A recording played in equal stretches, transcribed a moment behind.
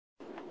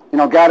You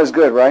know, God is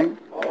good, right?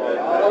 All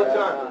the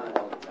time.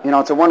 You know,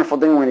 it's a wonderful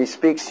thing when He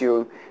speaks to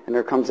you and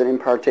there comes an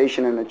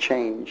impartation and a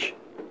change.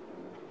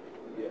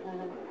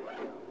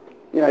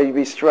 You know, you'd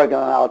be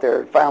struggling out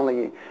there.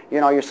 Finally, you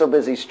know, you're so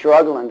busy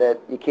struggling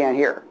that you can't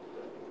hear.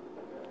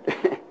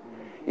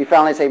 You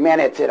finally say, man,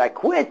 that's it. I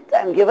quit.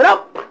 I'm giving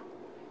up.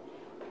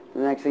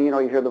 And the next thing you know,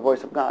 you hear the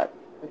voice of God.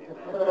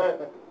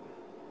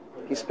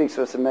 He speaks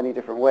to us in many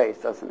different ways,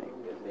 doesn't He?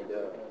 Yes, He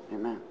does.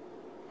 Amen.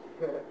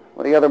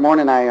 Well, the other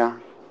morning,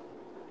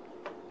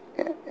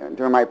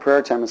 during my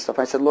prayer time and stuff,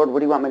 I said, Lord, what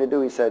do you want me to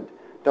do? He said,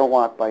 don't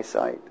walk by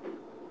sight.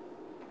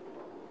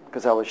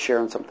 Because I was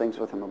sharing some things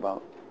with Him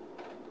about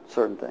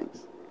certain things.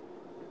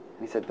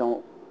 And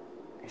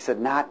He said,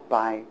 not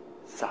by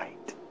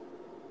sight.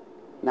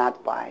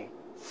 Not by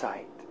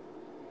sight.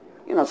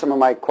 You know, some of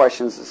my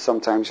questions is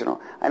sometimes, you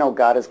know, I know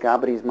God is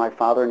God, but He's my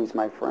Father and He's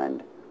my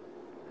friend.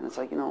 And it's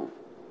like, you know,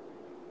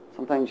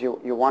 sometimes you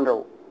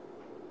wonder,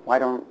 why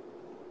doesn't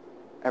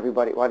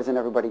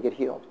everybody get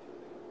healed?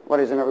 Why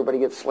doesn't everybody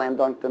get slam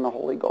dunked in the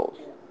Holy Ghost?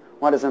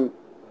 Why doesn't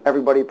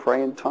everybody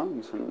pray in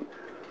tongues? And,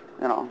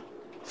 you know,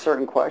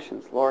 certain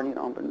questions. Lord, you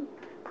know, I've been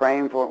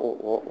praying for,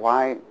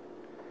 why?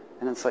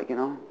 And it's like, you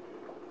know,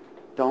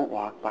 don't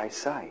walk by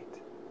sight.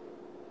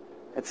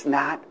 It's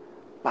not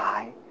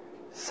by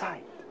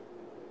sight.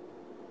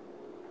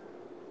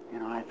 You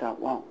know, I thought,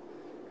 well,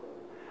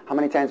 how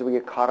many times do we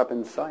get caught up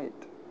in sight?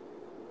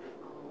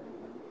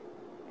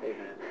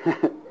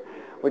 Amen.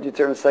 Would you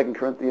turn to 2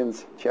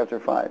 Corinthians chapter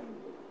 5?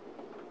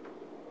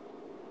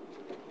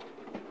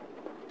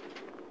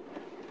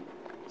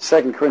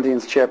 2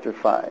 Corinthians chapter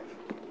 5.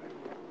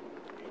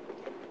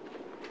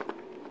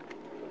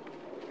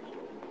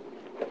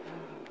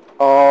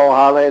 Oh,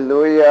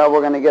 hallelujah.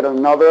 We're going to get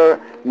another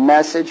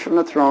message from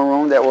the throne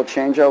room that will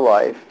change our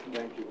life.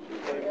 Thank you.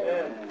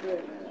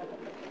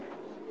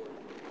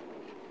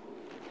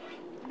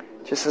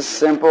 Just a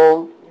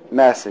simple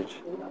message.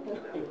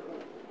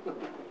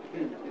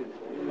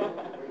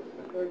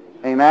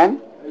 Amen?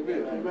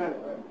 Amen.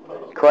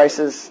 Christ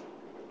is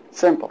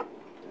simple.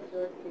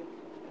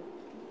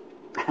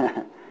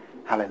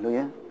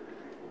 Hallelujah.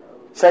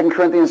 2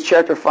 Corinthians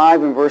chapter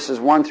 5 and verses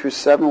 1 through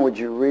 7. Would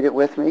you read it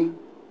with me?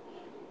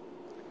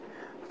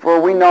 For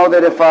we know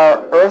that if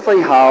our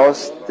earthly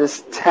house,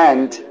 this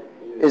tent,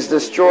 is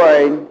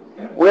destroyed,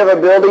 we have a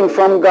building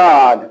from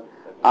God,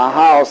 a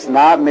house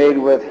not made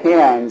with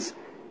hands,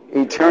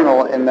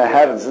 eternal in the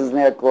heavens. Isn't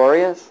that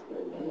glorious?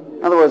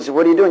 In other words,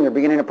 what are you doing? You're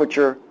beginning to put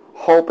your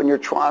hope and your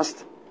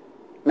trust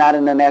not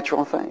in the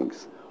natural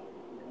things.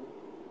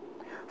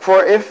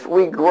 For in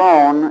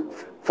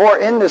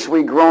this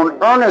we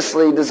groan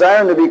earnestly,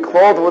 desiring to be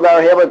clothed with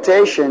our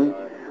habitation,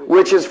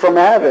 which is from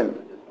heaven.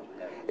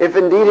 If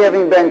indeed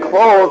having been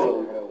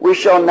clothed, we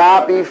shall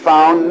not be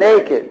found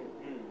naked.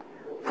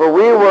 For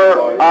we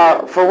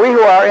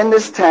who are in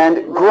this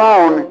tent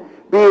groan,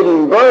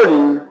 being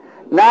burdened,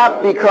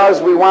 not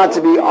because we want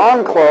to be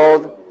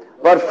unclothed,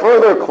 but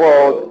further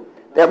clothed,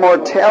 that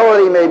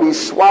mortality may be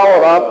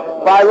swallowed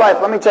up by life.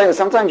 Let me tell you,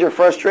 sometimes your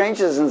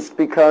frustration is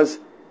because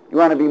you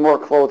want to be more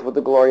clothed with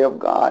the glory of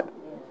God.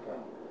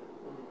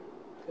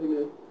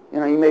 You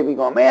know, you may be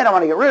going, man, I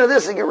want to get rid of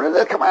this and get rid of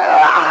that. Come on,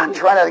 I'm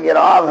trying to get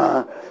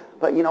off.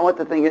 But you know what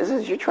the thing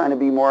is you're trying to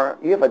be more,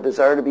 you have a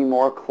desire to be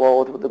more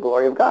clothed with the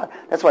glory of God.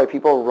 That's why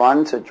people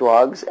run to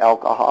drugs,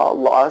 alcohol,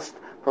 lust,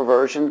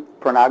 perversion,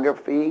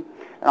 pornography,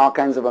 and all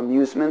kinds of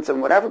amusements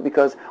and whatever,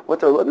 because what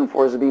they're looking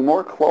for is to be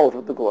more clothed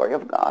with the glory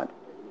of God.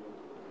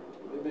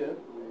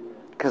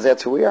 Because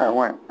that's who we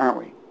are, aren't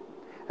we?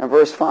 And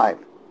verse 5.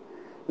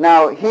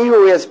 Now he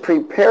who has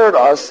prepared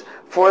us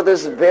for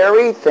this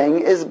very thing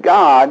is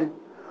God,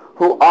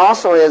 who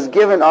also has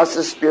given us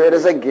the Spirit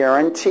as a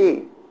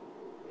guarantee.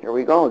 Here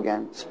we go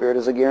again. Spirit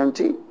is a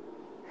guarantee.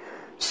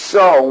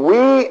 So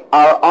we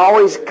are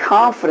always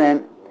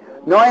confident,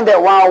 knowing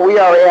that while we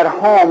are at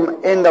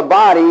home in the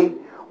body,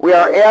 we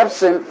are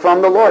absent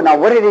from the Lord. Now,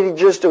 what did He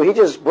just do? He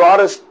just brought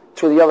us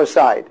to the other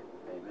side.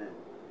 Amen.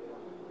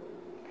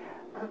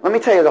 Let me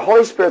tell you, the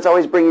Holy Spirit's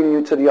always bringing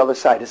you to the other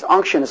side. His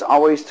unction is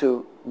always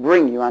to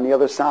bring you on the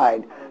other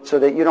side so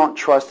that you don't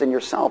trust in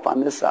yourself on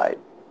this side.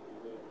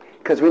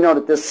 Because we know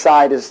that this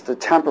side is the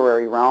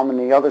temporary realm and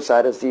the other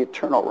side is the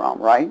eternal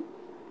realm, right?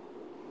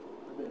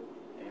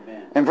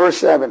 Amen. In verse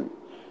 7,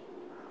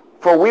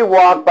 for we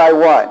walk by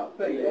what?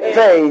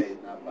 Faith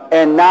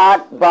and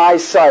not by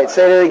sight.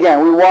 Say it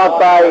again. We walk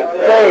by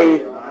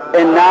faith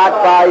and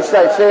not by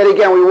sight. Say it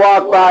again. We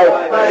walk by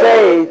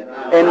faith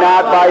and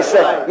not by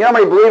sight. You know how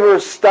many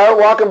believers start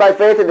walking by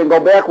faith and then go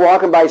back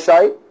walking by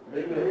sight?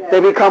 They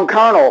become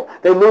carnal.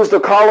 They lose the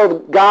call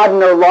of God in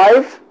their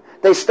life.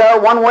 They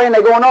start one way and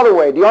they go another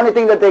way. The only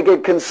thing that they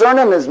get concerned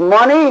in is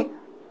money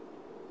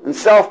and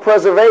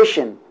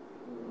self-preservation.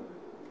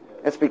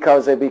 It's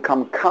because they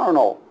become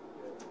carnal.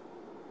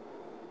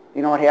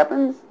 You know what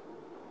happens?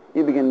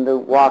 You begin to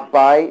walk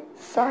by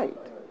sight.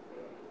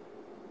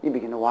 You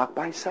begin to walk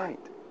by sight.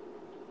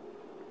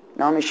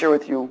 Now let me share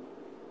with you.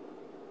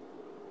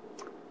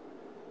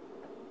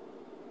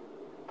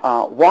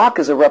 Walk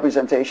is a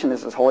representation.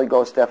 This is Holy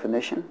Ghost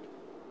definition.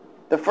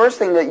 the first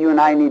thing that you and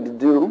I need to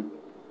do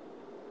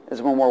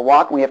is when we're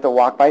walking, we have to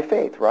walk by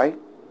faith, right?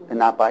 And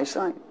not by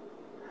sight.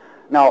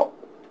 Now,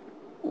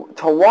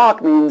 to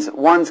walk means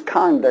one's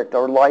conduct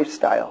or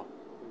lifestyle.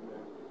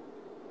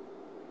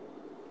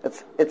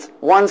 It's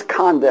one's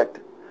conduct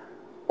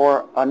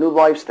or a new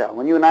lifestyle.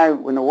 When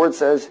the Word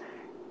says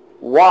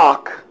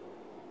walk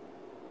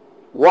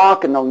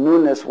in the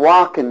newness,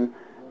 walk in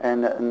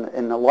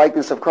the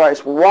likeness of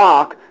Christ,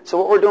 walk. So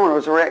what we're doing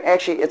is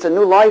it's a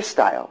new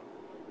lifestyle.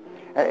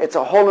 It's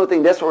a whole new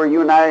thing. That's where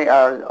you and I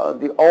are,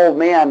 the old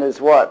man is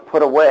what?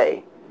 Put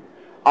away.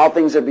 All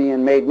things are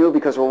being made new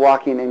because we're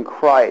walking in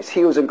Christ.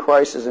 He who's in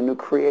Christ is a new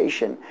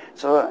creation.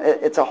 So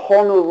it's a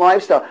whole new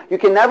lifestyle. You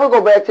can never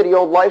go back to the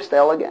old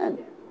lifestyle again.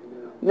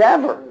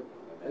 Never.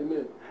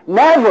 Amen.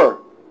 Never.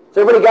 Has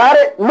everybody got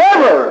it?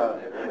 Never.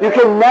 You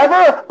can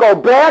never go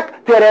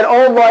back to that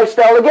old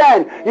lifestyle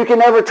again. You can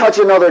never touch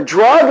another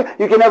drug.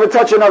 You can never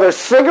touch another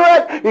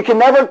cigarette. You can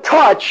never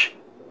touch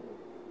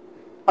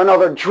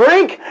another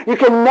drink. You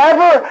can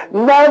never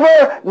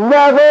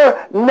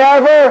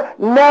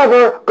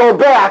go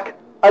back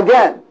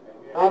again.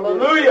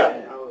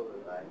 Hallelujah.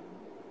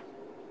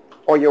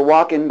 Or you're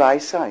walking by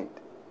sight.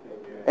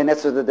 And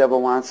that's what the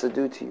devil wants to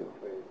do to you.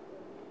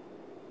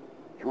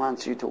 He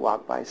wants you to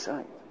walk by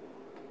sight.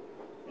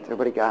 Has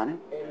everybody got it?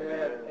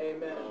 Amen.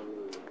 Amen.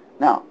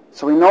 Now,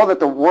 so we know that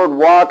the word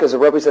walk is a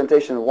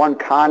representation of one's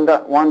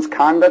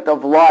conduct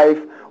of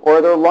life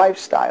or their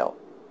lifestyle.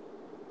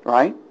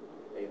 Right?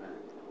 Amen.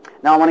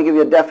 Now I want to give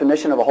you a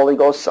definition of a Holy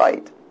Ghost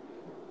sight.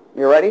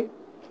 You ready?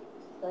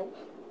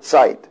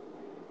 Sight.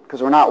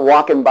 Because we're not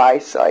walking by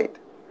sight.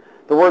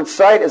 The word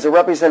sight is a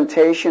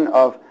representation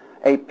of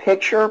a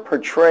picture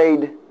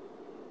portrayed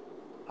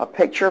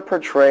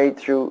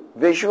through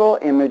visual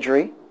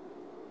imagery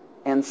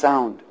and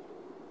sound,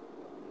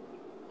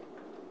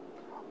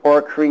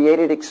 or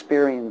created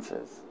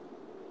experiences.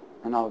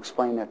 And I'll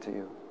explain that to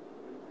you.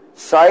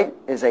 Sight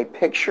is a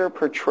picture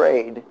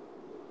portrayed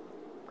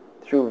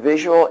through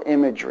visual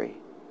imagery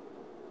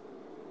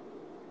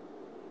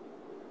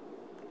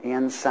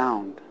and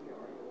sound,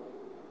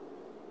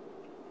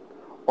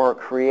 or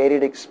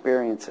created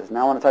experiences.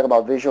 Now I want to talk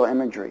about visual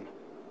imagery.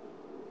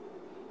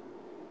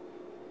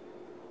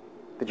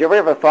 Did you ever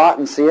have a thought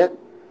and see it?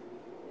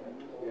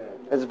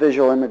 It's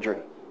visual imagery.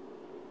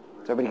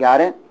 Has everybody got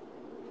it?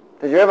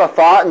 Did you ever have a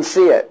thought and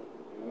see it?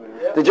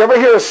 Did you ever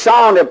hear a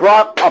sound that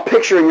brought a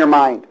picture in your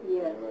mind?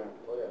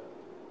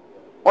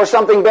 Or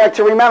something back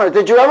to remember?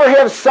 Did you ever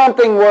have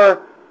something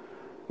where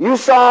you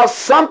saw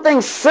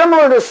something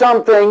similar to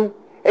something?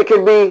 It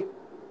could be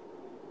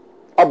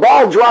a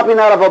ball dropping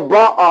out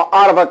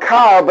of a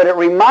car, but it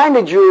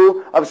reminded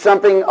you of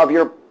something of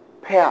your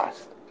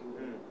past.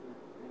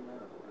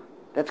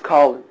 That's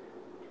called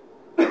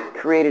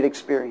created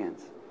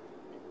experience.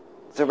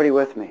 Is everybody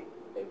with me?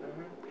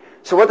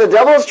 So what the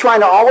devil is trying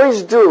to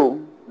always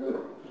do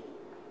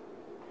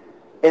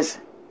is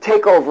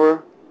take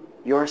over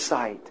your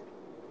sight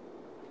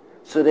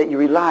so that you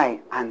rely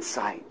on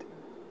sight.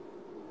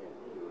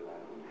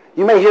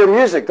 You may hear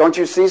music. Don't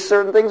you see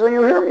certain things when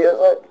you hear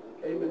music?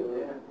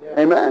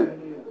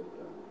 Amen.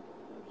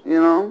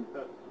 You know,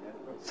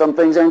 some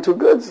things aren't too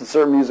good in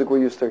certain music we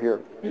used to hear.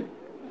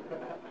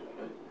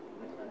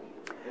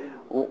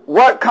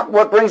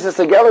 What brings us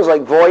together is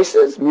like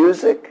voices,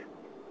 music,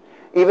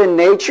 even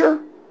nature.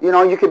 You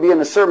know, you could be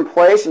in a certain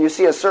place and you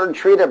see a certain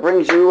tree that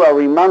brings you a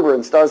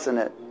remembrance, doesn't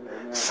it?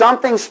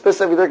 Something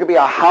specific. There could be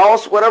a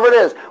house, whatever it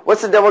is.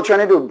 What's the devil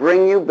trying to do?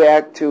 Bring you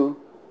back to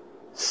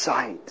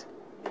sight.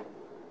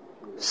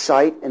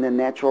 Sight in the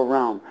natural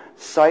realm.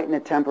 Sight in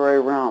the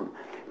temporary realm.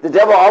 The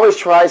devil always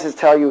tries to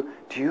tell you,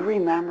 do you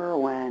remember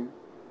when?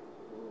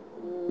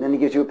 And then he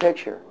gives you a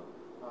picture.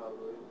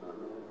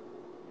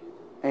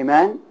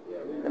 Amen?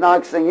 And the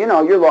next thing you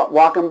know, you're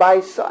walking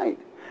by sight.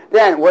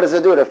 Then what does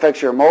it do? It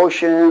affects your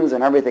emotions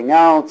and everything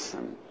else.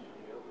 And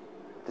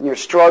then you're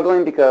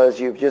struggling because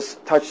you've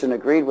just touched and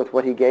agreed with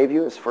what he gave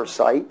you as for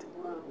sight.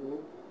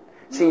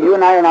 See, you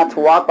and I are not to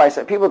walk by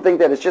sight. People think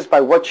that it's just by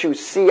what you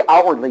see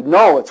outwardly.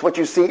 No, it's what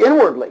you see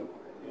inwardly.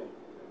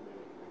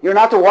 You're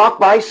not to walk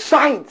by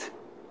sight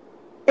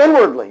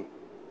inwardly.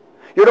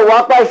 You're to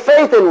walk by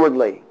faith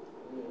inwardly.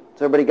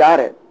 Has everybody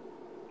got it?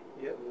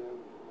 Yep.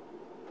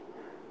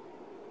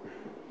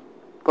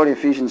 Go to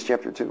Ephesians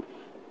chapter 2.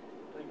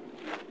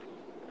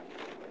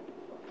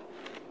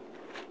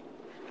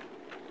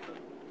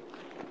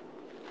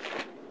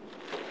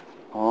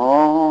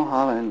 Oh,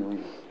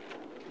 hallelujah.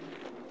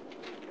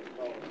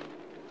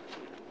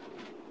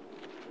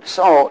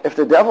 So, if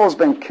the devil's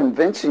been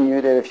convincing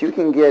you that if you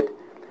can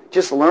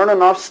just learn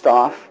enough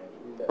stuff,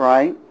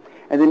 right,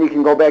 and then you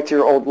can go back to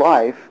your old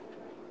life,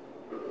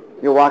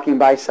 you're walking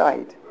by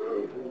sight.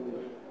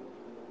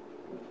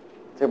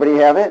 Does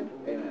everybody have it?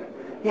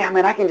 Yeah,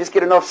 man, I can just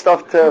get enough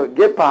stuff to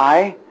get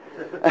by,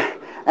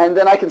 and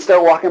then I can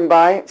start walking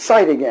by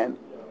sight again.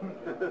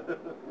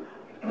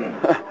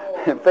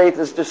 Faith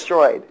is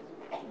destroyed.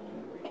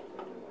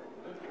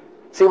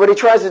 See, what he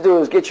tries to do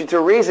is get you to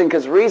reason,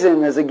 because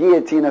reason is a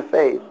guillotine of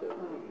faith.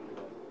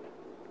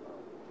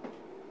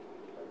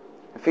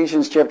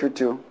 Ephesians chapter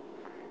 2,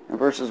 and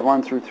verses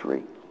 1 through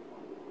 3.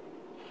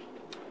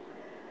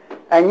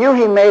 And you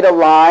he made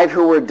alive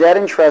who were dead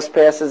in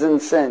trespasses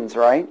and sins,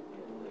 right?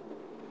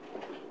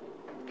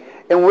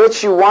 In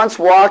which you once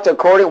walked Is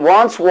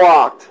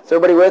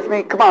everybody with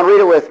me? Come on, read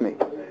it with me.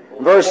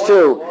 Verse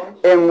 2.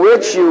 In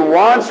which you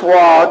once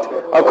walked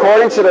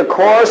according to the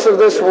course of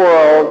this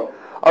world,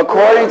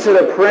 according to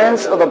the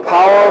prince of the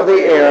power of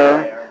the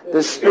air,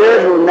 the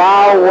spirit who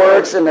now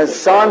works in the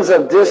sons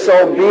of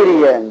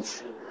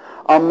disobedience,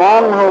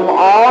 among whom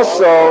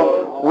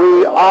also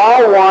we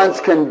all once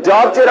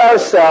conducted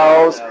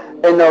ourselves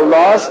in the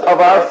lust of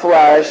our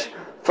flesh,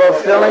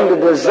 fulfilling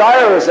the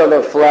desires of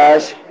the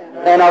flesh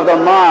and of the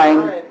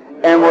mind,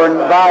 and were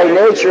by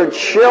nature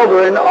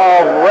children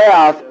of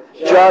wrath,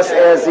 just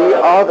as the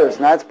others.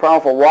 And that's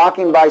powerful.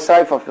 Walking by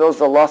sight fulfills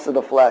the lust of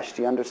the flesh.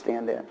 Do you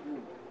understand that?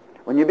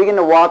 When you begin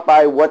to walk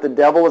by what the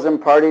devil is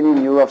imparting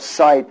in you of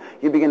sight,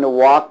 you begin to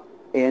walk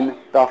in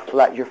the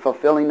flesh. You're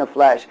fulfilling the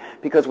flesh.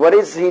 Because what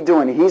is he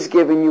doing? He's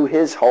giving you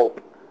his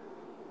hope.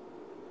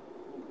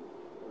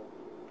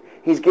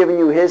 He's giving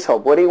you his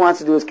hope. What he wants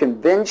to do is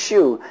convince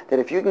you that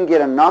if you can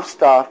get enough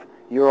stuff,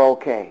 you're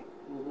okay.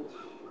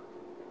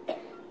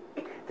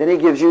 Then he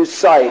gives you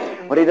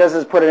sight. What he does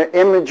is put an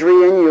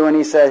imagery in you, and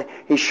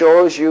he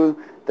shows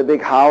you the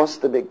big house,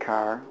 the big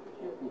car,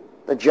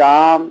 the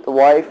job, the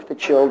wife, the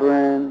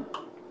children.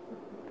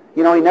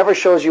 You know, he never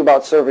shows you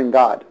about serving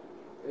God.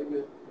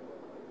 Amen.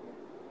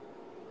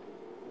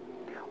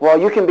 Well,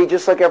 you can be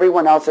just like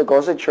everyone else that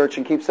goes to church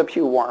and keeps the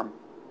pew warm.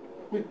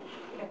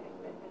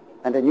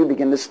 And then you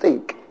begin to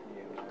stink.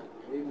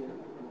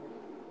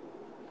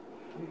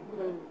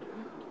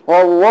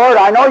 Well, Lord,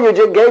 I know you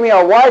just gave me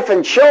a wife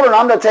and children.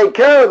 I'm going to take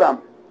care of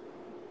them.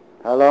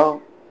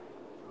 Hello?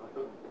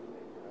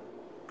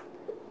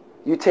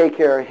 You take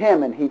care of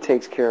him and he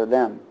takes care of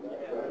them.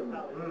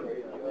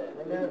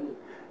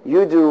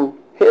 You do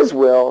his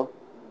will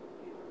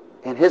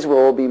and his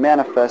will be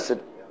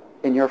manifested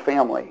in your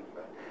family.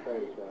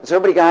 Has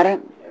everybody got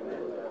it?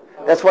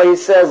 That's why he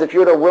says if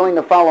you're willing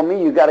to follow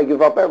me, you've got to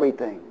give up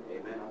everything.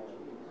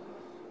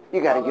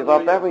 You got to give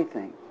up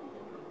everything.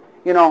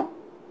 You know,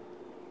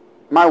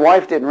 my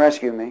wife didn't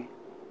rescue me.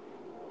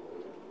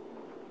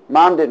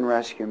 Mom didn't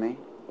rescue me.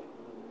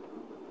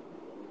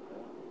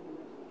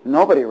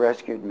 Nobody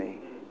rescued me.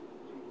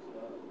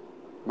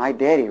 My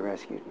daddy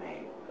rescued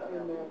me.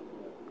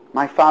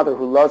 My Father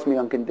who loves me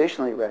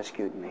unconditionally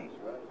rescued me.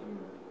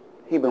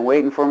 He'd been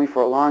waiting for me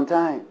for a long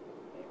time.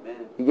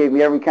 He gave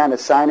me every kind of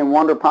sign and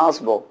wonder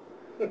possible.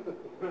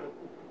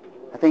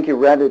 I think he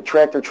rented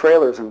tractor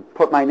trailers and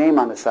put my name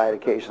on the side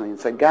occasionally and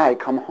said, "Guy,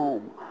 come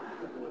home."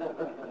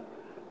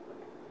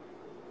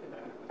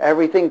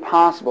 Everything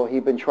possible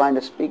he'd been trying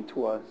to speak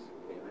to us.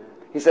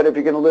 He said, if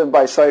you're going to live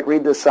by sight,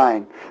 read this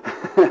sign.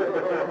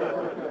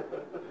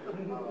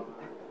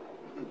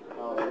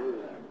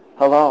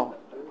 Hello?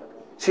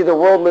 See, the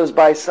world lives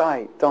by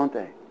sight, don't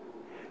they?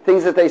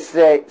 Things that they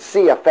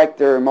see affect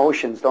their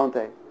emotions, don't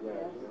they?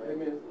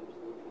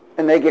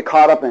 And they get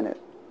caught up in it.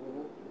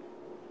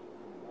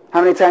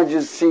 How many times do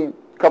you see a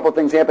couple of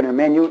things happening?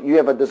 Man, you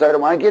have a desire to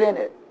want to get in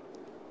it.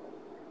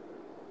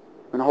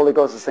 And the Holy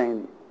Ghost is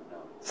saying,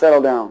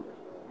 settle down.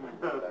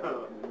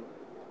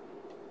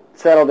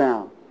 Settle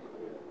down.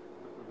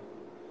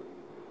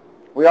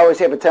 We always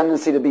have a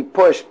tendency to be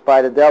pushed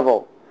by the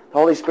devil. The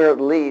Holy Spirit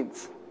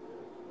leads.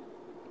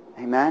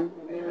 Amen?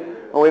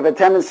 Or we have a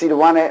tendency to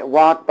want to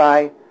walk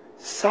by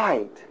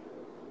sight.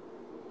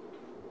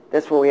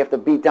 That's where we have to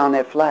beat down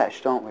that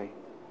flesh, don't we?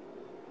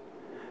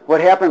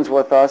 What happens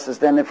with us is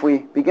then if we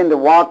begin to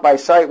walk by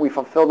sight, we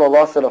fulfill the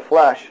lust of the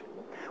flesh,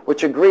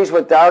 which agrees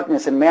with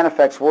darkness and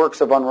manifests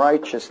works of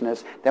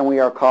unrighteousness. Then we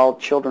are called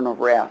children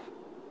of wrath.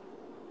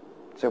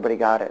 Has everybody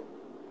got it?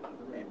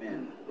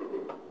 Amen.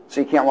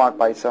 So you can't walk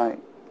by sight.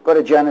 Go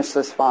to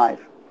Genesis 5.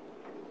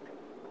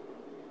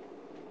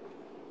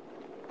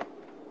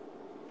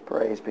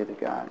 Praise be to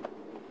God.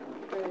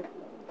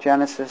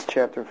 Genesis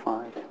chapter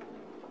 5.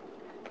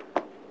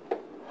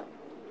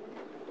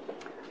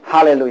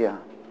 Hallelujah.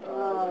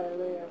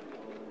 Hallelujah.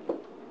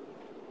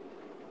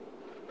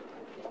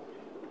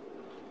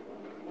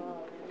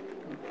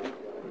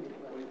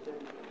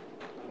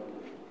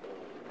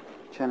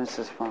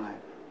 Genesis 5.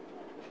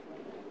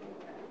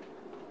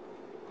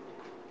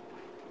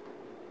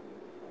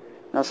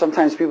 Now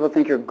sometimes people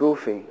think you're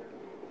goofy.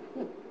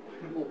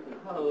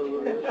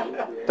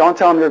 Don't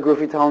tell them you're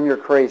goofy, tell them you're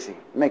crazy.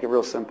 Make it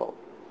real simple.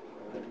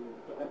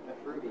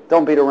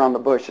 Don't beat around the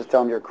bush, just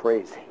tell them you're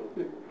crazy.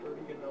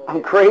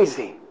 I'm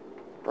crazy.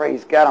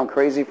 Praise God, I'm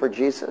crazy for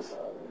Jesus.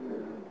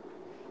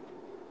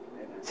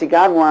 See,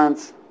 God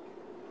wants,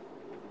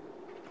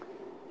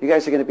 you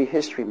guys are going to be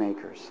history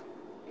makers.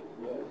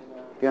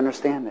 You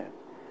understand that?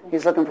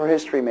 He's looking for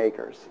history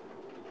makers.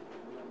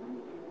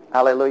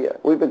 Hallelujah.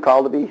 We've been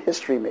called to be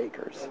history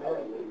makers.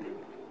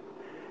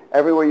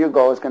 Everywhere you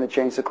go is going to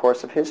change the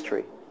course of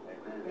history.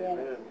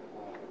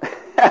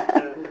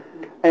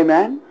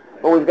 Amen?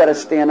 But we've got to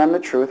stand on the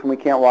truth and we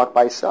can't walk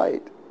by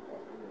sight.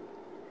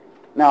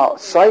 Now,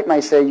 sight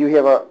may say you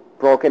have a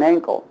broken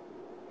ankle.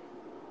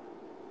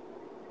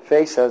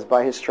 faith says,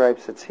 by his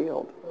stripes it's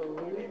healed.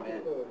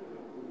 Amen.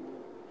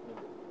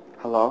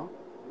 Hello?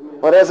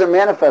 Well, it hasn't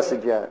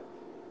manifested yet.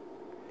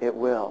 It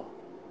will.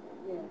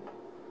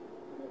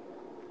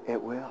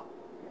 It will.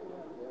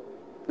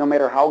 No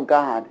matter how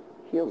God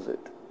heals it.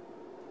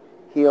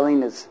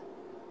 Healing is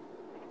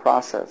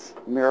process.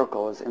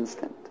 Miracle is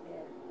instant.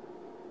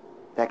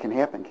 That can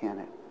happen, can't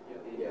it?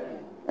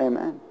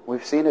 Amen.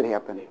 We've seen it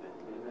happen.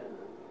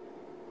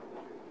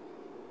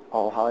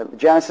 Oh, hallelujah.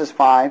 Genesis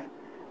 5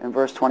 and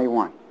verse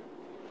 21.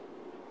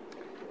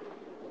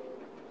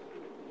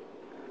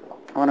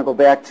 I want to go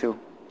back to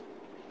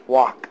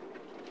walk.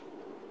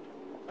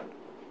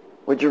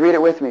 Would you read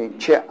it with me?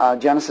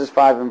 Genesis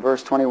 5 and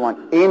verse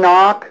 21.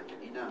 Enoch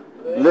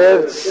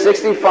lived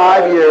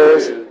 65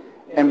 years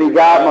and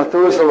begot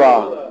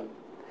Methuselah.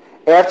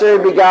 After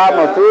he begot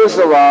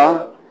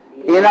Methuselah,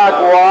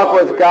 Enoch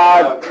walked with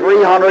God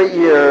 300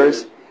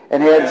 years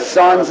and had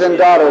sons and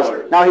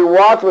daughters. Now he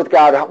walked with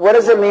God. What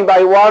does it mean by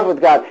he walked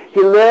with God?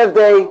 He lived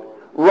a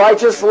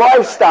righteous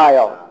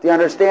lifestyle. Do you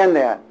understand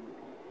that?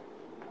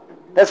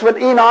 That's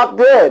what Enoch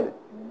did.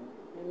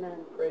 Amen.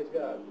 Praise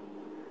God.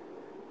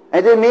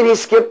 It didn't mean he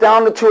skipped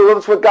down the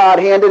tulips with God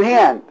hand in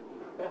hand.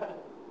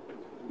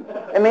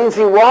 It means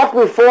he walked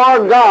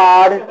before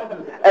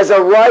God as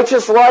a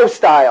righteous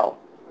lifestyle.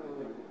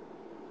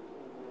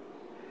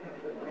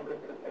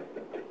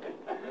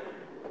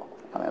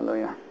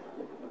 Hallelujah.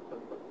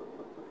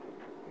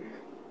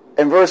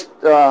 In verse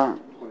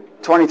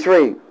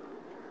 23,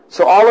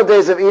 so all the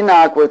days of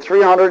Enoch were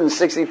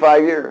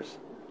 365 years.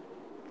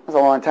 That's a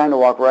long time to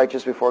walk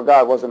righteous before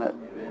God, wasn't it?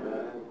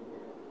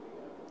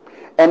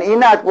 And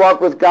Enoch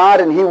walked with God,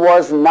 and he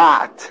was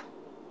not,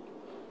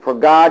 for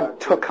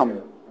God took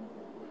him.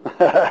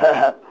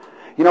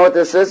 You know what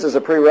this is? Is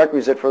a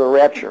prerequisite for the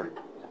rapture.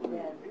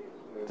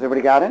 Has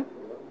everybody got it?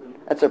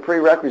 That's a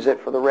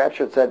prerequisite for the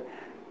rapture. It said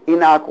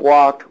Enoch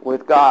walked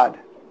with God.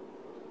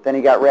 Then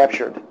he got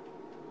raptured. Has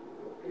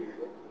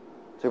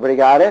everybody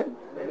got it?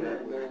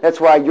 That's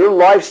why your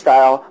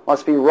lifestyle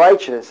must be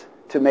righteous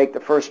to make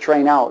the first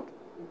train out.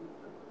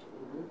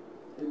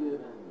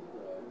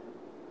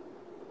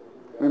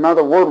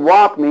 Remember, the word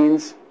walk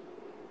means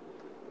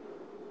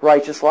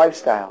righteous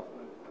lifestyle,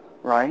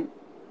 right?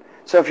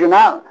 So if you're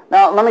not,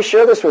 now let me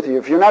share this with you.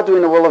 If you're not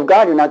doing the will of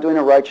God, you're not doing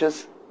a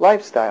righteous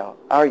lifestyle,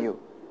 are you?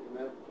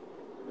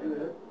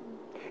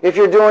 If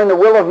you're doing the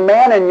will of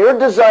man and your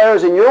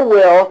desires and your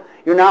will,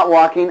 you're not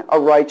walking a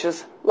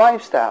righteous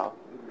lifestyle.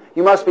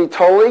 You must be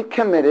totally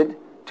committed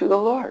to the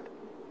Lord.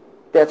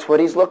 That's what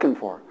he's looking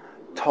for.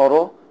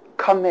 Total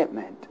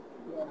commitment.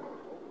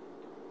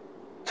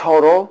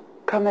 Total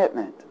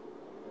commitment.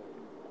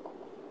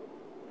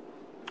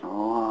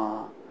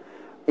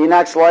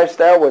 Enoch's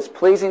lifestyle was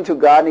pleasing to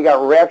God and he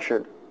got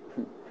raptured.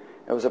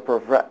 It was a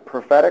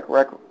prophetic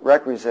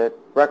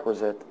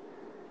requisite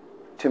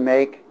to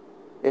make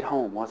it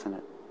home, wasn't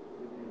it?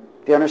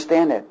 Do you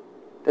understand it?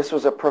 This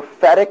was a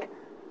prophetic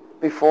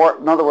before,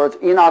 in other words,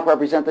 Enoch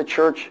represents the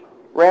church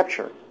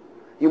rapture.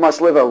 You must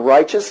live a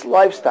righteous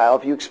lifestyle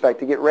if you expect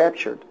to get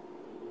raptured.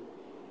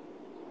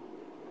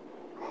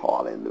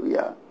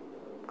 Hallelujah.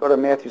 Go to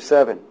Matthew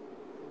 7.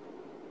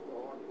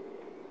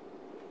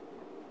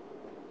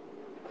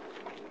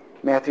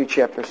 Matthew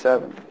chapter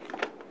 7.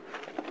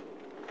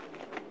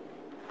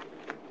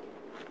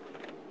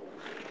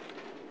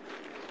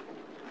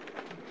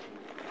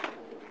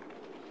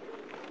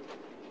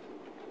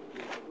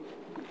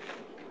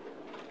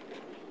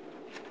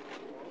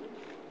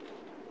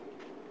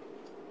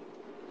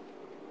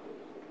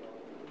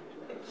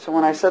 So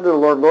when I said to the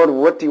Lord, Lord,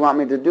 what do you want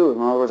me to do? In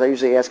other words, I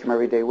usually ask him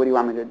every day, what do you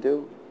want me to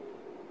do?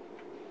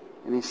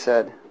 And he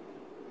said,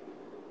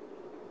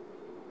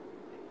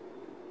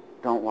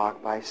 don't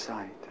walk by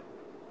sight.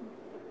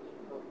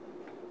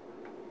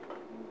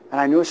 And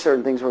I knew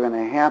certain things were going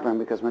to happen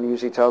because when he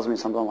usually tells me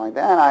something like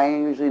that, I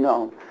usually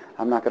know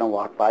I'm not going to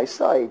walk by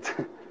sight.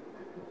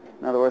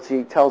 In other words,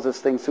 he tells us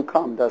things to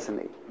come, doesn't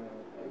he?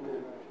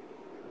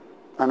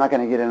 I'm not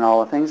going to get into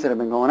all the things that have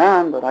been going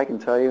on, but I can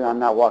tell you I'm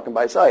not walking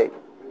by sight.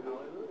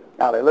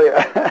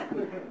 Hallelujah.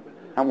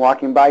 I'm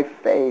walking by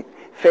faith.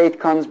 Faith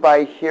comes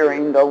by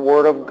hearing the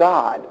Word of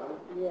God.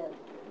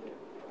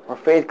 Or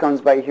faith comes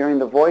by hearing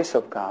the voice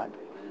of God.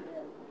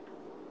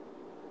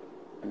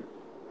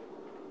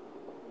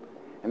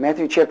 In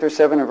Matthew chapter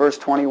 7 and verse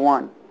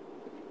 21.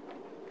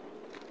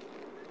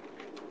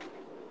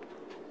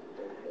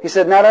 He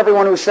said, not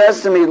everyone who says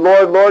to me,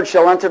 Lord, Lord,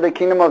 shall enter the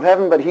kingdom of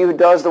heaven, but he who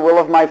does the will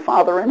of my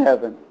Father in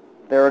heaven.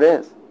 There it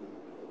is.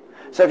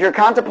 So if you're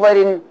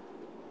contemplating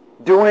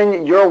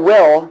doing your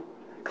will,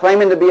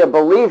 claiming to be a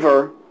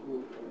believer,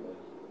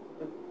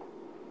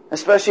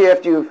 especially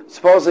after you've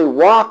supposedly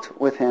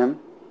walked with him,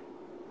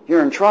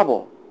 you're in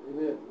trouble.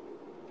 Amen.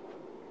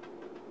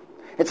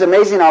 It's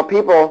amazing how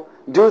people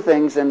do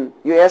things and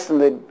you ask them,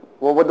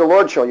 well, what did the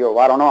Lord show you? Well,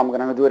 I don't know, I'm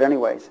going to do it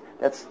anyways.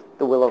 That's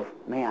the will of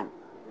man.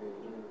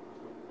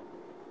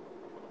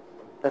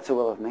 That's the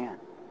will of man.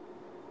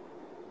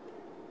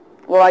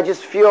 Well, I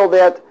just feel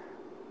that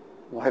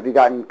Well, have you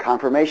gotten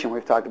confirmation?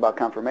 We've talked about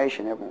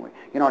confirmation, haven't we?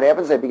 You know what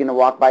happens? They begin to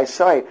walk by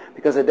sight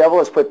because the devil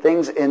has put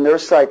things in their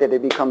sight that they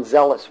become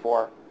zealous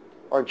for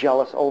or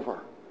jealous over.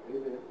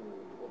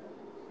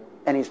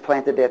 And he's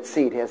planted that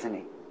seed, hasn't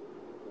he?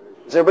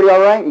 Is everybody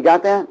all right? You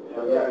got that?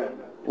 Yeah.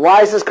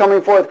 Why is this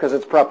coming forth? Because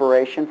it's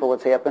preparation for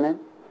what's happening.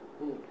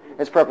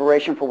 It's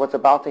preparation for what's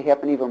about to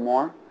happen even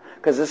more.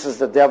 Because this is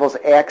the devil's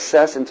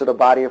access into the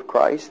body of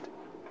Christ,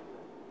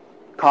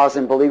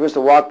 causing believers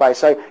to walk by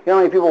sight. You know how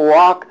many people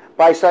walk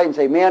by sight and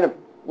say, man,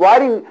 why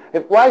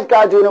is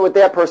God doing it with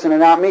that person and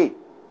not me?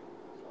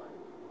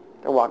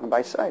 They're walking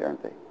by sight,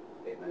 aren't they?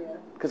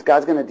 Because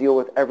God's going to deal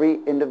with every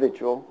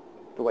individual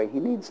the way he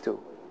needs to.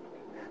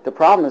 The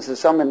problem is that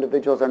some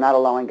individuals are not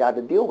allowing God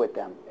to deal with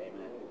them.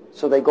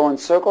 So they go in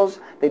circles.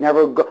 They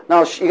never go.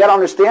 Now, you got to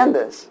understand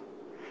this.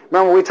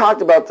 Remember, we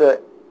talked about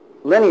the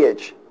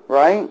lineage,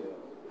 right?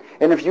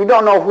 And if you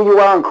don't know who you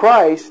are in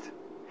Christ,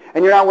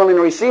 and you're not willing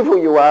to receive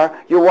who you are,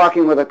 you're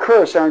walking with a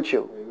curse, aren't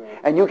you?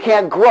 And you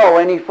can't grow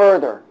any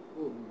further.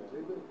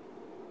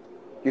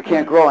 You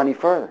can't grow any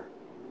further.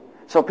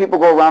 So people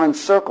go around in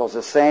circles,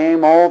 the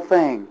same old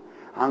thing.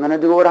 I'm going to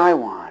do what I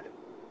want.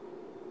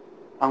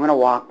 I'm going to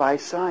walk by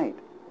sight,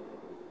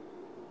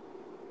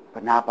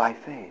 but not by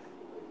faith.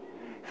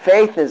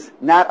 Faith is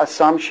not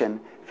assumption.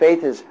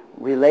 Faith is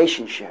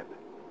relationship.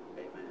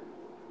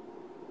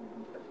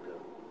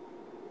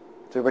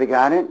 Has everybody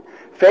got it?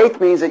 Faith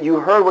means that you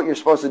heard what you're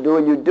supposed to do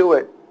and you do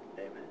it.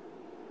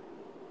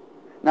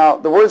 Now,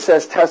 the word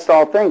says test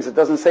all things. It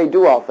doesn't say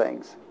do all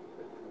things.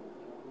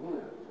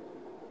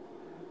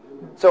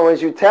 So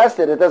as you test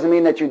it, it doesn't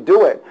mean that you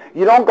do it.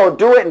 You don't go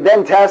do it and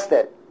then test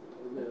it.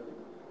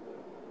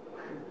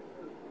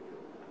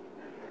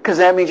 Because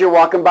that means you're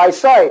walking by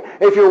sight.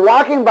 If you're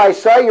walking by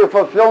sight, you're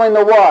fulfilling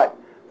the what?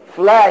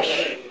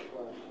 Flesh.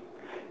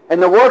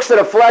 And the works of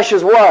the flesh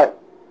is what?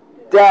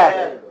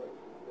 Death.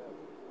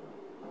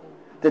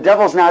 The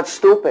devil's not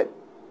stupid.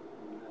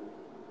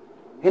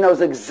 He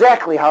knows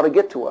exactly how to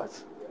get to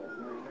us.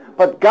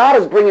 But God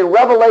is bringing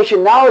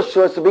revelation knowledge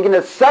to us to begin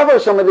to sever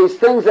some of these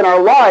things in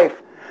our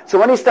life. So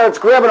when he starts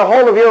grabbing a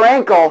hold of your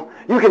ankle,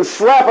 you can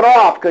slap it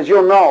off because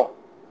you'll know.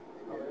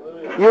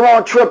 You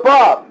won't trip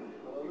up.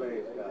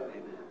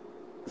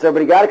 Has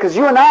everybody got it? Because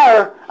you and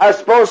I are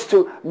supposed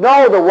to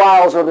know the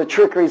wiles or the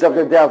trickeries of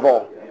the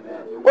devil.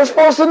 We're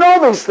supposed to know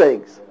these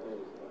things.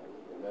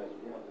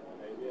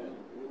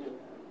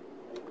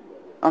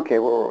 Okay,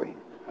 where were we?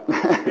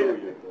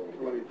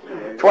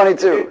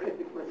 22.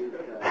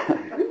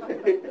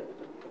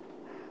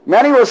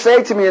 Many will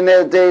say to me in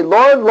that day,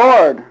 Lord,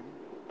 Lord,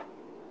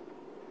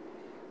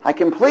 I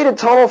completed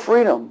total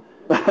freedom.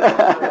 All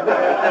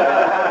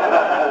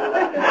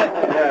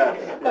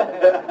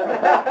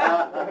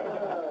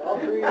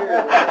 3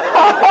 years.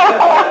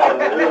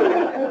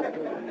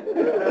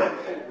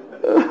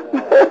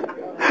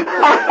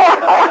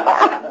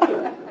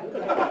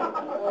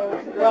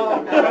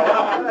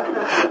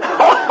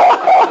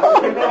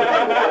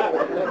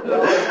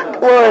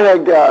 Glory to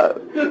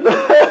God.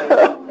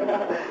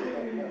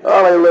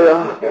 Hallelujah.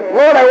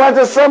 Lord, I went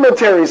to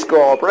cemetery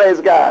school. Praise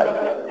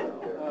God.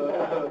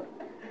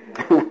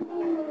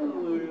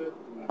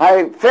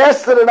 I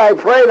fasted and I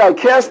prayed. I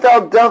cast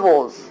out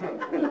devils.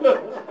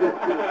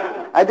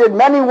 I did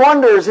many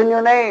wonders in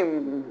your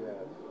name.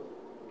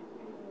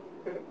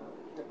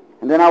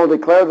 And then I will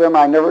declare to them,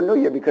 I never knew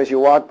you because you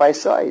walked by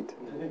sight.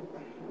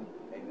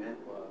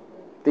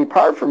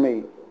 Depart from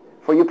me,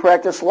 for you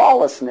practice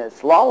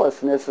lawlessness.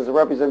 Lawlessness is a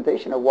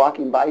representation of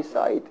walking by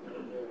sight.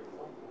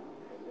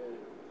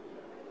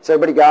 Has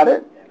everybody got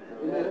it?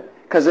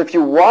 Because if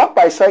you walk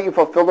by sight, you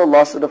fulfill the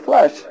lust of the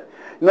flesh.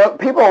 You know,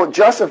 people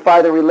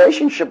justify the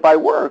relationship by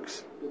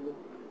works.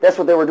 That's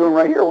what they were doing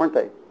right here, weren't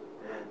they?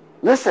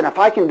 Listen, if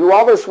I can do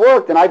all this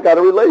work, then I've got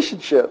a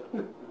relationship.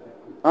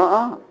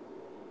 Then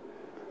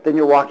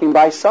you're walking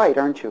by sight,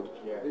 aren't you?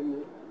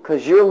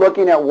 Because you're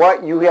looking at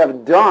what you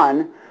have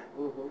done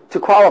to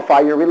qualify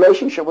your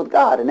relationship with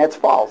God, and that's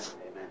false.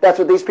 That's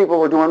what these people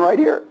were doing right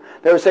here.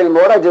 They were saying,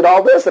 Lord, I did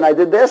all this, and I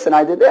did this, and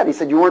I did that. He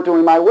said, you weren't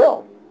doing my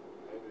will.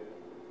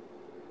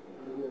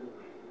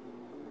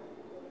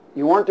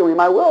 You weren't doing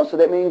my will, so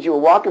that means you were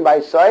walking by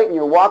sight, and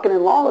you're walking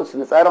in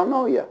lawlessness. I don't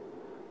know you.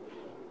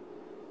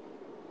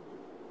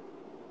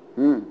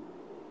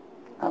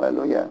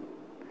 Hallelujah.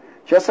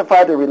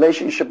 Justify the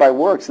relationship by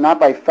works, not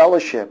by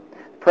fellowship.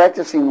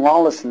 Practicing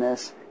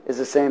lawlessness is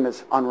the same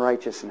as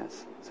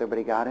unrighteousness. Has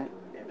everybody got it?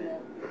 Amen.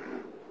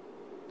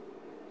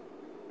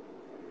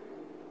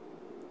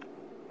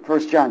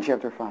 1 John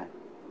chapter 5.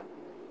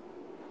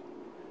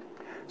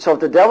 So if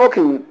the devil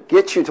can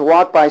get you to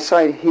walk by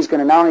sight, he's going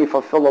to not only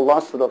fulfill the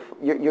lust of the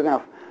you're going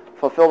to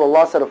fulfill the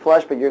lust of the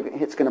flesh, but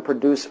it's going to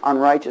produce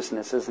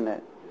unrighteousness, isn't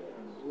it?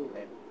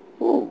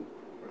 Ooh,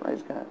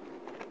 praise God.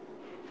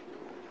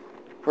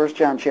 1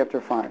 John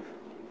chapter 5.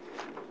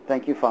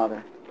 Thank you,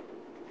 Father.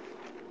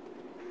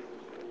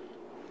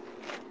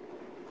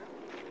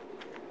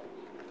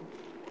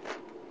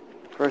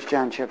 First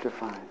John chapter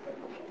 5.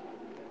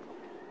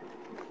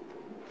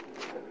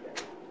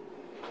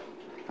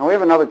 Now we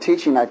have another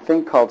teaching, I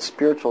think, called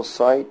spiritual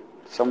sight,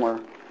 somewhere.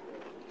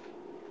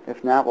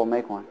 If not, we'll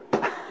make one.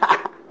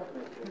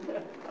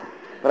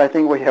 But I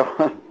think we have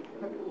one.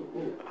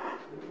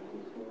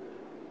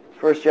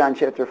 1 John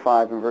chapter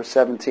 5 and verse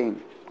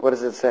 17. What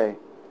does it say?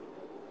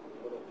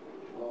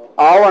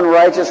 All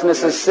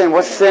unrighteousness is sin.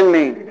 What's sin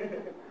mean?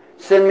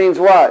 Sin means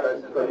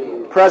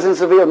what?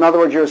 Presence of evil. In other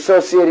words, you're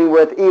associating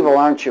with evil,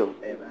 aren't you?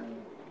 Amen.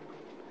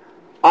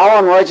 All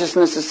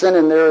unrighteousness is sin,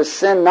 and there is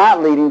sin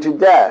not leading to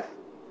death.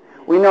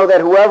 We know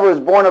that whoever is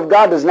born of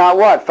God does not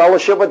what?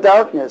 Fellowship with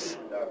darkness.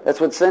 That's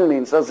what sin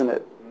means, doesn't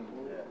it?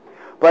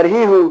 But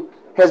he who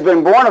has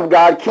been born of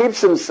God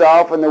keeps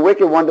himself, and the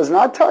wicked one does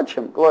not touch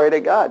him. Glory to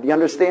God. Do you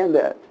understand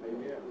that?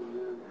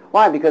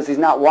 Why? Because he's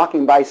not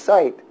walking by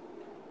sight.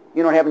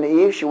 You know what happened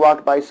to Eve? She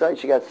walked by sight.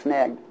 She got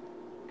snagged.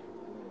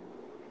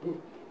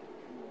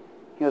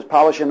 He was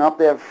polishing up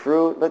that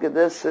fruit. Look at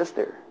this,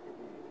 sister.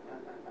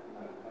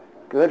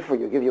 Good for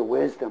you. Give you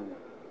wisdom.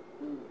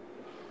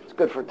 It's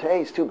good for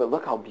taste, too, but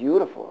look how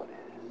beautiful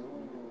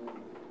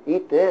it is.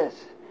 Eat this,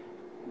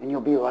 and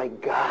you'll be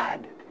like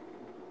God.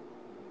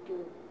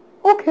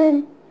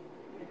 Okay.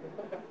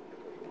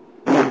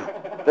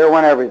 There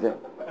went everything.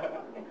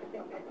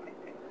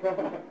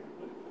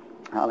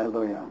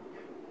 Hallelujah.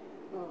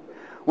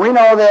 We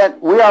know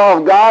that we are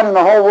of God, and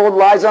the whole world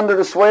lies under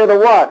the sway of the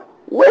what?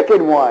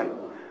 Wicked one.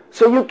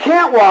 So you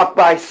can't walk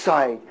by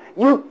sight.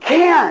 You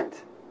can't.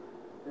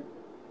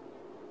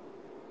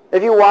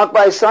 If you walk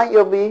by sight,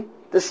 you'll be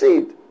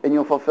deceived, and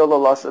you'll fulfill the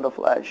lust of the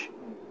flesh.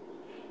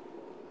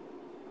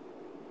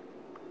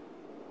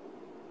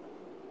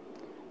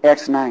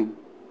 Acts 9.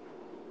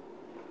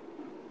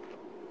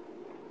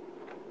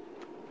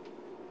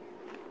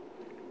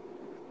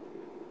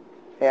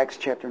 Acts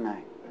chapter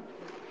 9.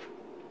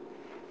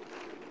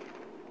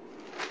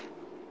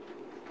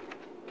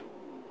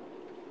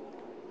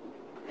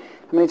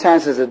 How many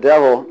times has the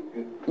devil...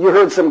 You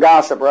heard some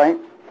gossip, right?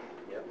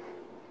 Yep.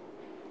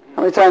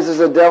 How many times has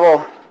the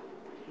devil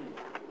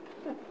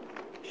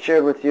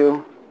shared with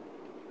you?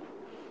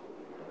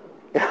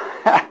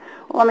 Well,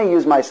 let me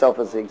use myself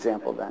as the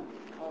example then.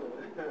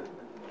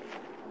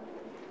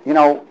 You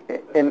know,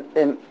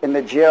 in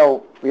the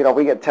jail, you know,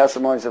 we get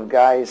testimonies of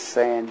guys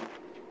saying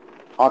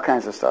all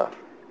kinds of stuff.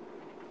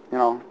 You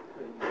know,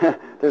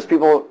 there's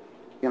people,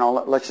 you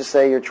know, let's just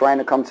say you're trying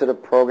to come to the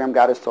program.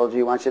 God has told you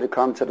He wants you to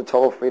come to the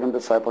Total Freedom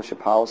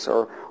Discipleship House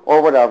or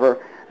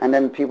whatever, and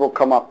then people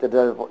come up, the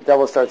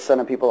devil starts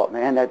sending people up.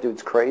 Man, that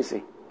dude's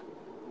crazy.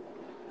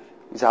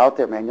 He's out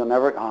there, man. You'll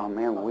never, oh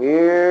man,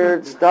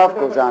 weird stuff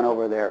goes on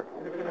over there.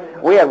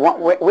 We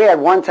had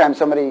one time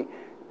somebody,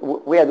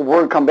 we had the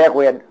word come back,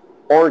 we had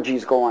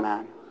orgies going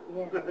on.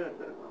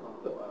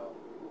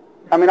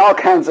 I mean, all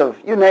kinds of,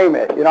 you name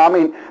it. You know, I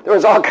mean, there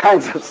was all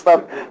kinds of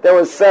stuff that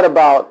was said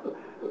about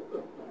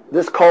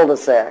this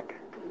cul-de-sac.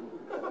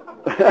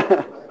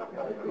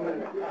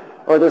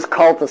 Or this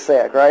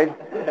cul-de-sac, right?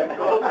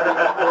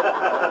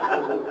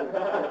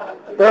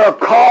 They're a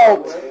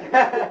cult.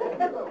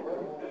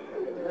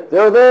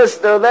 They're this,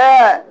 they're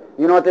that.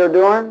 You know what they're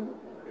doing?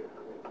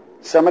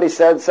 Somebody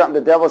said something,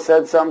 the devil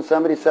said something,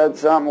 somebody said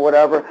something,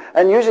 whatever.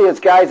 And usually it's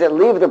guys that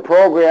leave the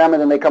program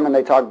and then they come and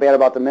they talk bad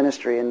about the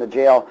ministry in the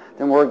jail.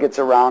 Then word gets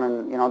around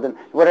and, you know, then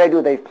what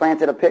do? They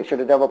planted a picture.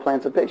 The devil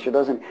plants a picture,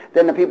 doesn't he?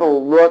 Then the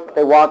people look,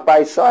 they walk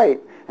by sight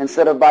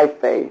instead of by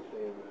faith.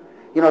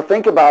 You know,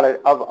 think about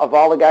it. Of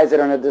all the guys that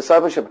are in a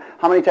discipleship,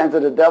 how many times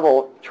did the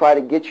devil try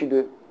to get you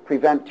to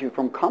prevent you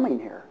from coming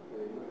here?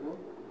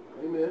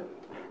 Amen.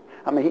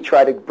 I mean, he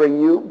tried to bring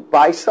you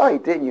by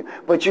sight, didn't you?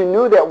 But you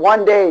knew that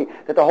one day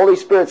that the Holy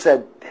Spirit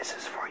said, this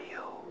is for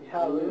you.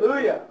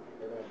 Hallelujah.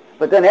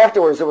 But then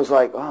afterwards it was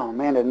like, oh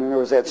man, and then there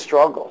was that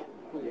struggle.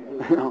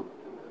 You know?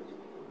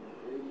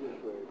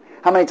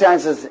 How many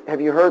times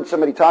have you heard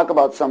somebody talk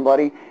about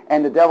somebody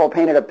and the devil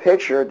painted a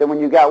picture, then when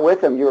you got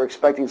with them you were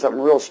expecting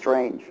something real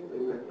strange?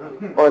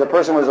 Or the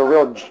person was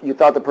you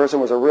thought the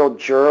person was a real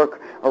jerk,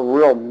 or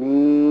real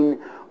mean,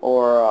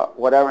 or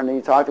whatever, and then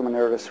you talked to them and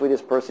they were the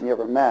sweetest person you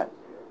ever met.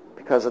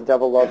 Because the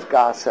devil loves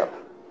gossip.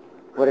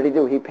 What did he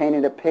do? He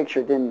painted a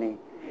picture, didn't he?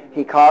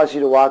 He caused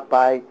you to walk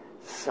by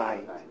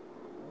sight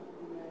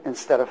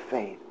instead of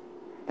faith.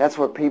 That's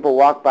where people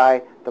walk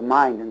by the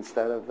mind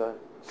instead of the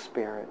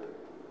spirit.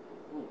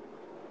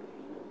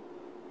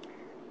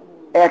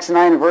 Acts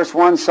 9 verse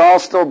 1, Saul,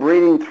 still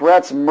breathing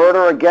threats,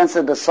 murder against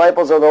the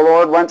disciples of the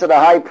Lord, went to the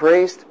high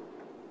priest.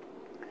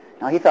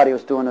 Now he thought he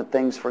was doing the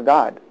things for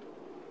God.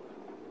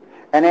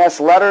 And asked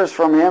letters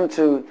from him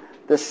to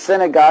the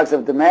synagogues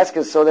of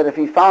Damascus, so that if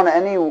he found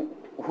any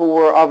who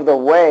were of the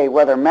way,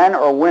 whether men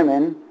or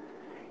women,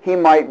 he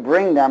might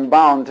bring them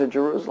bound to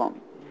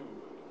Jerusalem.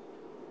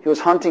 He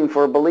was hunting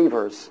for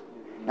believers.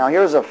 Now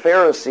here's a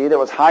Pharisee that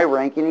was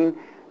high-ranking,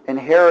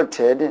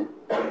 inherited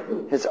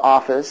his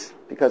office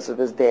because of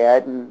his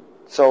dad and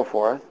so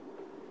forth.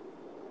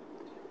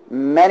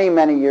 Many,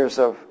 many years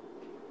of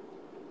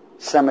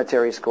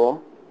cemetery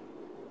school.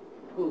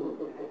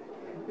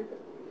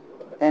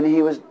 And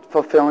he was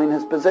fulfilling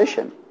his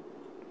position.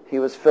 He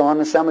was filling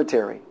the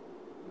cemetery.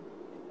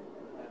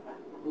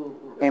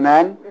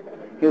 Amen?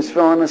 He was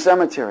filling the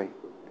cemetery.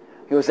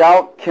 He was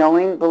out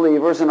killing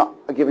believers and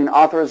giving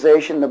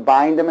authorization to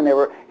bind them. And they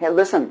were, hey,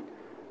 listen,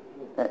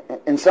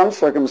 in some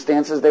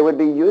circumstances they would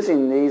be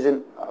using these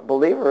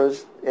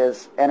believers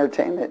as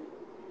entertainment,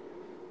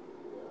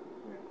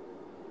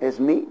 as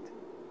meat,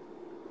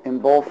 in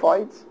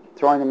bullfights,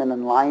 throwing them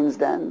in lions'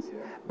 dens,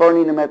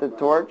 burning them at the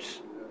torch,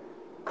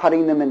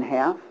 cutting them in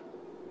half.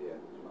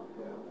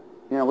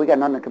 You know, we got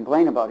nothing to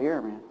complain about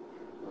here, man.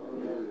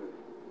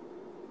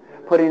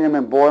 Putting them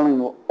in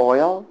boiling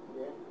oil,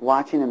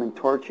 watching them and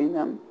torching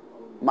them,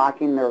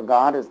 mocking their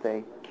God as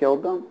they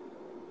killed them.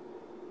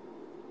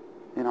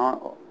 You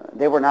know,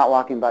 they were not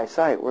walking by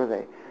sight, were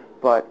they?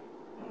 But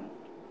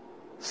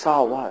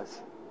Saul was.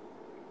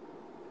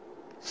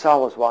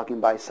 Saul was walking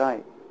by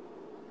sight.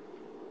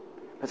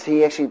 But see,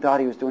 he actually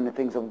thought he was doing the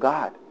things of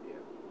God.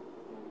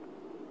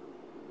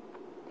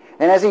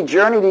 And as he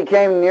journeyed, he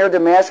came near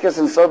Damascus,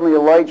 and suddenly a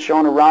light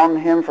shone around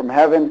him from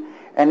heaven,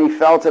 and he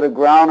fell to the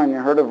ground, and he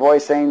heard a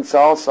voice saying,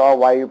 Saul, Saul,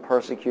 why are you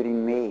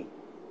persecuting me?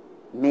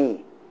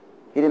 Me.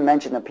 He didn't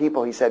mention the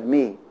people, he said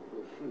me.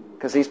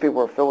 Because these people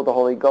were filled with the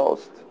Holy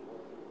Ghost.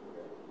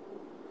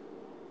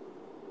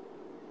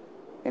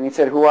 And he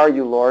said, who are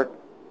you, Lord?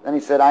 Then he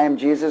said, I am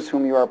Jesus,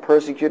 whom you are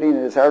persecuting.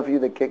 It is hard for you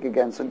to kick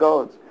against the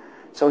goads.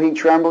 So he,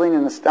 trembling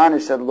and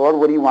astonished, said, Lord,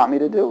 what do you want me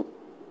to do?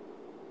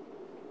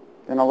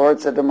 Then the Lord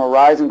said to him,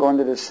 arise and go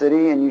into the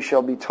city, and you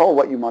shall be told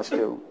what you must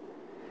do.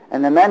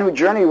 And the men who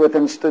journeyed with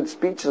him stood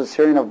speechless,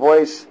 hearing a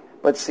voice,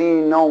 but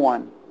seeing no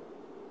one.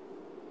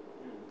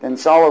 Then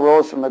Saul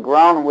arose from the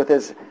ground,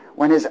 and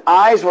when his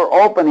eyes were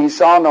open, he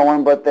saw no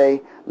one, but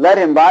they led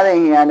him by the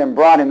hand and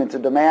brought him into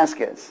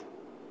Damascus.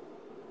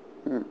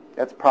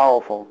 That's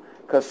powerful,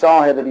 because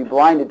Saul had to be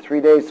blinded 3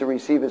 days to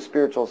receive his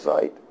spiritual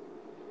sight.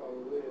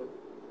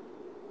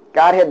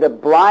 God had to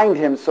blind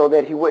him so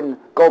that he wouldn't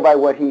go by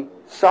what he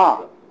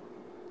saw.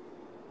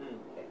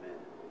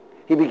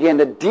 He began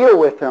to deal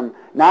with him,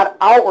 not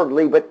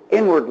outwardly, but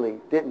inwardly,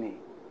 didn't he?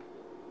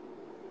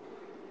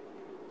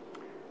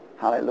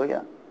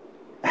 Hallelujah.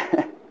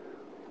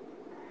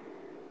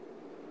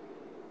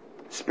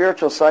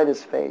 Spiritual sight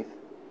is faith.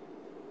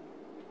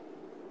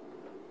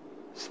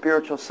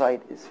 Spiritual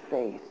sight is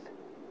faith.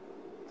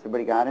 Has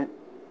everybody got it?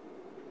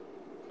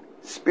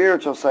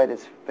 Spiritual sight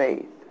is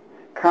faith.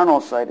 Carnal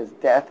sight is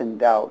death and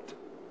doubt.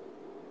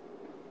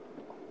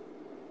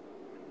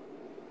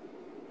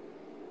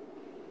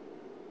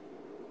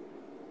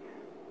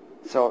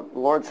 So the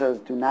Lord says,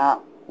 do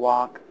not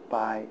walk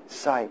by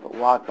sight, but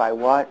walk by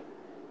what?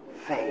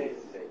 Faith.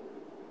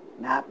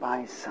 Not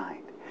by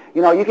sight.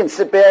 You know, you can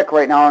sit back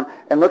right now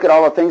and look at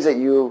all the things that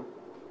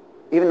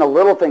even the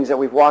little things that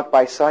we've walked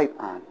by sight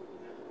on.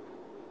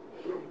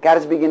 God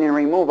is beginning to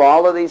remove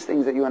all of these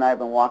things that you and I have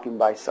been walking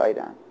by sight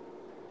on.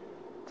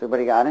 Has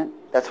everybody got it?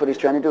 That's what he's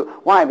trying to do.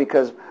 Why?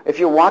 Because if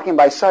you're walking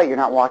by sight, you're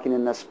not walking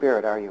in the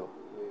Spirit, are you?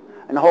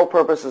 And the whole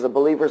purpose of a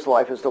believer's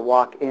life is to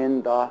walk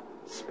in the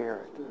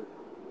Spirit.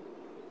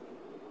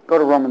 Go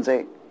to Romans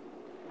 8.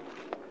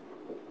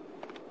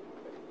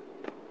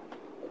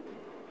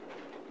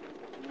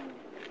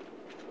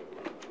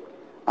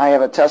 I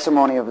have a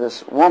testimony of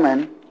this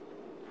woman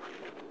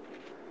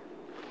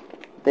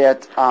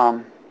that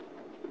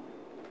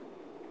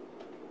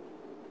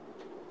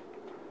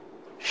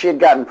she had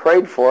gotten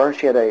prayed for.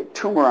 She had a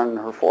tumor on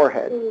her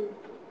forehead.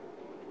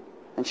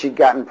 And she'd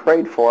gotten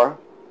prayed for,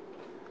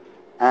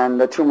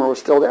 and the tumor was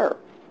still there.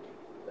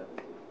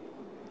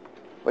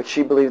 But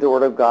she believed the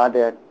Word of God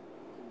that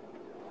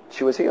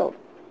she was healed.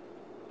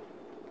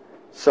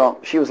 So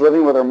she was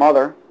living with her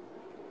mother,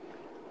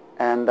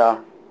 and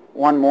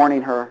one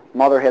morning her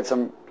mother had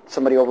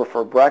somebody over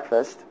for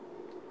breakfast,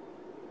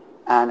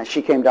 and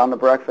she came down to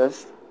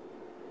breakfast,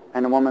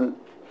 and the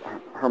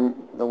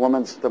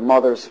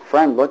mother's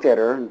friend looked at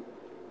her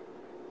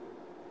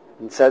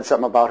and said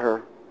something about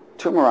her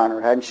tumor on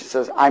her head, and she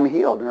says, I'm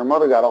healed. And her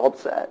mother got all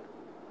upset.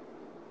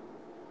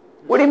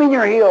 What do you mean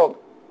you're healed?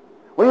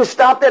 Will you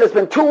stop that? It's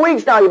been 2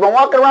 weeks now. You've been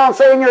walking around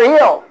saying you're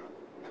healed.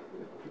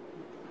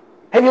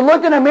 Have you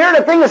looked in the mirror?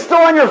 The thing is still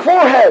on your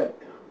forehead.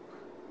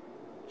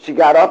 She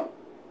got up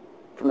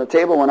from the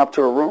table, went up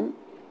to her room.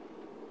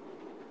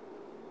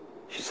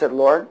 She said,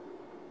 Lord,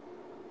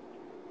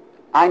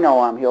 I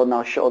know I'm healed.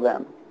 Now show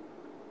them.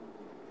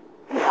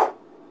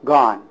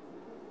 Gone.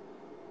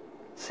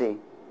 See,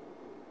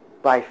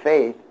 by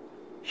faith,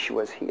 she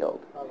was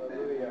healed.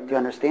 Hallelujah. Do you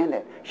understand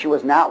it? She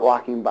was not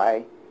walking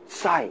by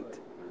sight.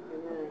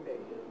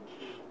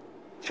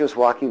 She was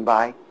walking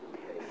by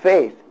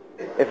faith.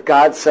 If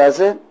God says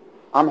it,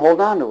 I'm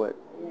holding on to it.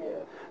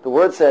 The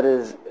Word said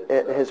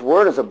His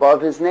Word is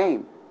above His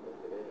name.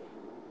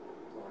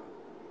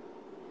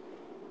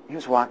 She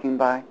was walking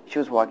by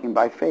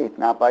faith,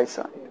 not by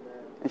sight.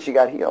 And she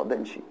got healed,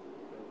 didn't she?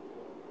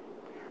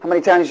 How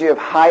many times do you have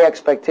high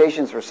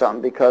expectations for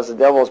something because the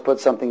devil has put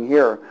something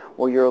here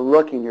where you're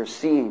looking, you're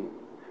seeing,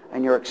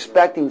 and you're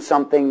expecting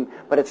something,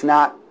 but it's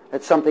not,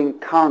 it's something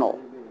carnal.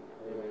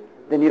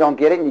 Then you don't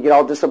get it and you get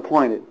all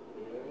disappointed.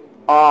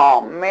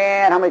 Oh,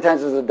 man, how many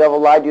times has the devil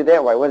lied to you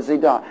that way? What has he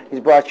done?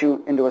 He's brought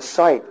you into a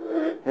sight,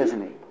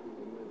 isn't he?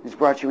 He's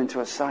brought you into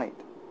a sight.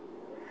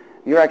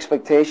 Your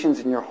expectations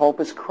and your hope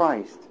is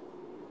Christ.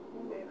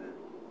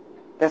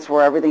 That's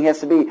where everything has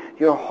to be.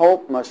 Your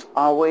hope must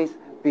always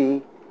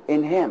be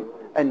in Him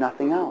and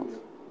nothing else.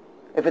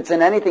 If it's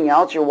in anything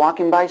else, you're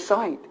walking by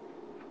sight.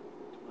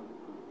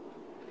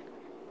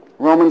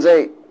 Romans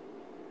 8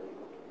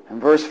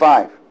 and verse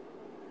 5.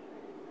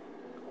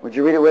 Would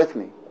you read it with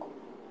me?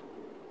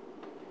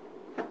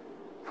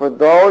 For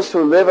those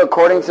who live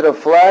according to the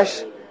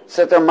flesh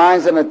set their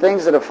minds on the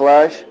things of the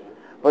flesh,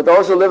 but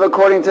those who live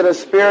according to the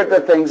Spirit, the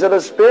things of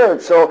the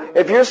Spirit. So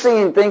if you're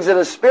seeing things of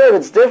the Spirit,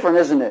 it's different,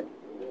 isn't it?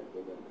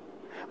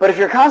 But if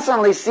you're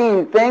constantly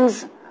seeing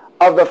things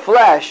of the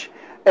flesh,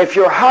 if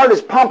your heart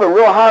is pumping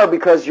real hard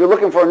because you're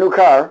looking for a new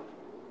car,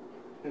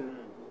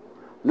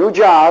 new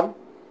job,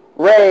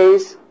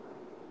 raise,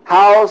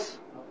 house,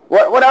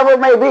 whatever it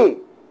may be,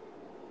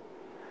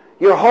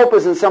 your hope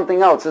is in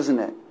something else, isn't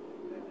it?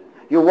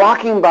 You're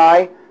walking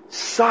by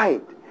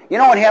sight. You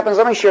know what happens?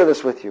 Let me share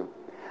this with you.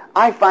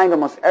 I find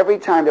almost every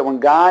time that when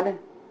God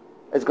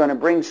is going to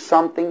bring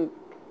something,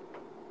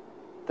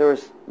 there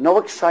is no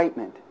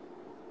excitement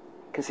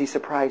because He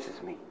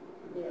surprises me.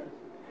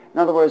 In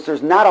other words,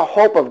 there's not a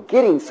hope of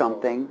getting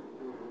something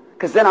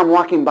because then I'm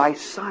walking by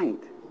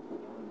sight.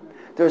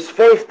 There's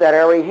faith that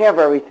I already have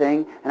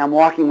everything and I'm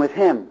walking with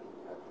Him.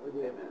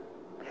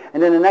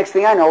 And then the next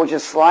thing I know, it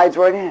just slides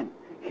right in.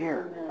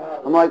 Here.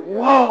 I'm like,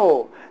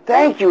 whoa,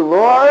 thank you,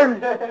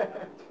 Lord.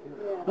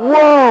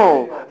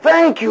 Whoa,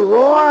 thank you,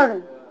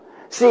 Lord.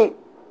 See,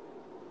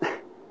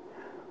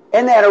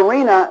 in that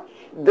arena,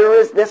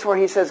 that's where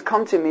He says,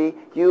 come to me,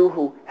 you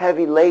who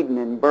heavy laden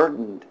and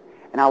burdened,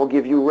 and I will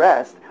give you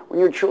rest. When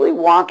you're truly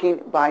walking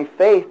by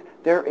faith,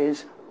 there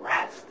is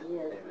rest.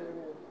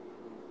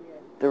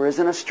 There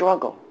isn't a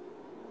struggle.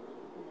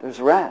 There's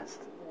rest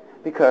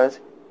because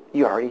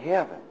you already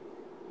have it.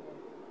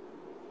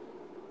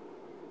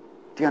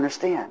 Do you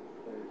understand?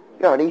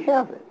 You already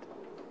have it.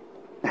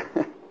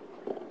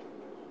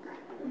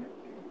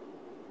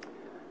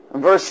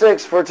 In verse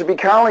 6, for to be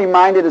carnally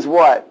minded is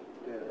what?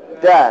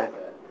 Death.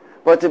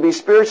 But to be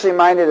spiritually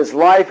minded is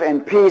life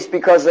and peace,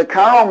 because the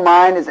carnal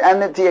mind is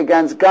enmity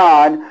against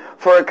God,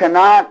 for it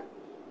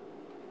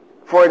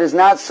is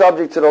not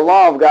subject to the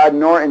law of God,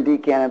 nor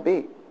indeed can it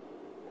be.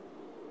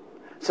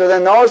 So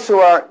then those who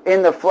are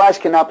in the flesh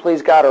cannot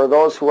please God, or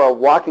those who are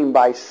walking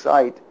by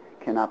sight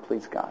cannot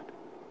please God.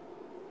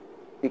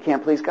 You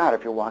can't please God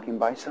if you're walking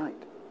by sight.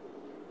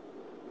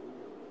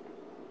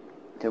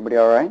 Is everybody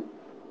all right?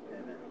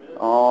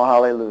 Oh,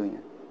 hallelujah.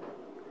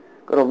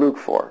 Go to Luke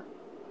 4.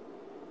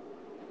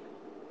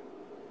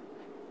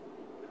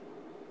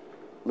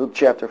 Luke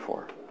chapter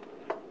 4.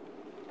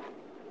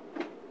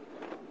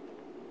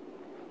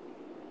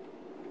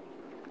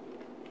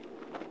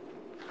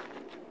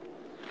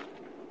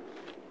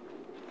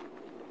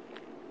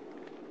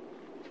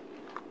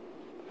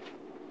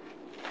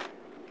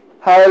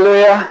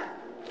 Hallelujah.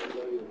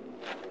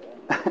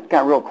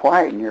 Got real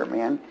quiet in here,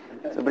 man.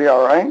 Is everybody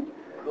all right?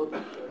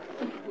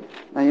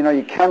 Now, you know,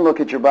 you can look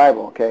at your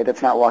Bible, okay?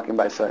 That's not walking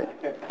by sight.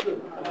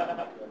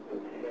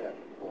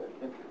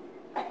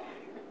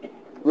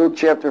 Luke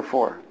chapter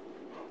 4,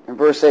 and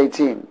verse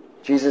 18.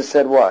 Jesus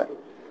said what?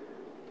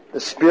 The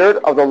Spirit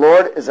of the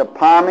Lord is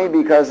upon me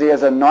because He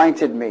has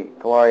anointed me.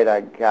 Glory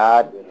to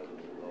God.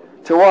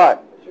 To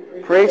what?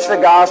 Preach the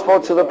gospel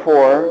to the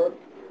poor.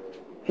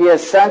 He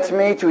has sent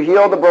me to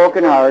heal the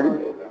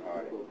brokenhearted,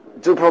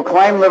 to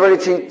proclaim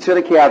liberty to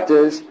the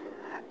captives,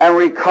 and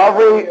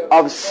recovery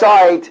of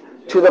sight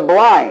to the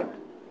blind.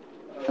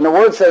 And the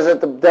Word says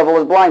that the devil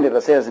has blinded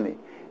us, hasn't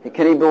he?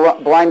 Can he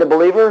blind a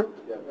believer?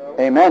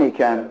 Amen, he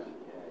can.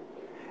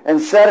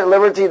 And set at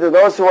liberty to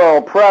those who are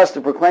oppressed,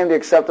 to proclaim the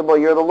acceptable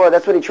year of the Lord.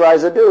 That's what he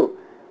tries to do.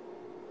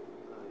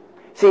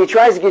 See, he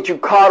tries to get you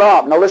caught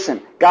up. Now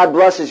listen, God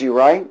blesses you,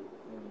 right?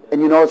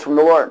 And you know it's from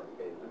the Lord.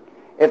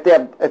 If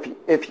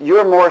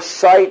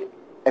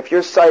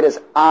your sight is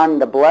on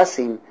the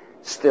blessing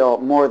still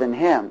more than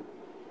Him,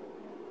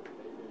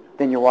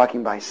 then you're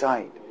walking by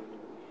sight.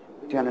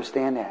 Do you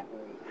understand that?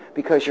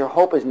 Because your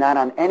hope is not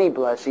on any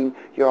blessing.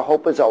 Your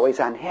hope is always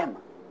on Him.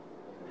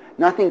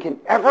 Nothing can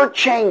ever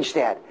change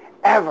that.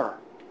 Ever.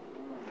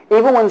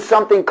 Even when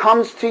something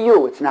comes to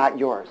you, it's not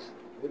yours.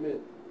 Amen.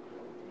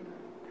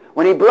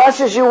 When He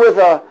blesses you with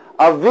a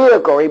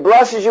vehicle, He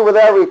blesses you with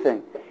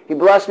everything. He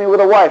blessed me with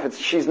a wife.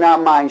 She's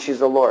not mine, she's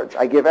the Lord's.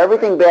 I give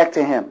everything back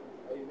to Him.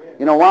 Amen.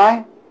 You know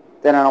why?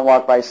 Then I don't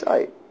walk by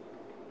sight.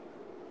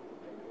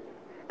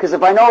 Because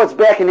if I know it's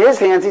back in His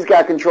hands, He's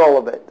got control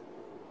of it.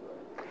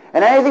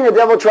 And anything the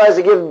devil tries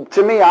to give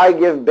to me, I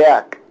give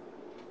back.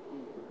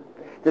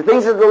 The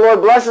things that the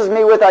Lord blesses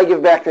me with, I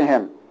give back to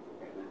Him.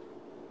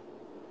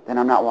 Then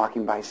I'm not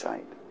walking by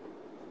sight.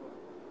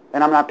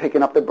 And I'm not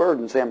picking up the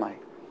burdens, am I?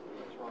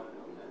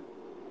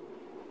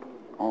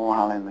 Oh,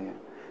 hallelujah.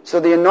 So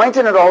the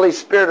anointing of the Holy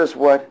Spirit is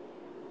what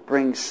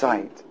brings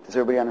sight. Does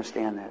everybody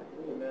understand that?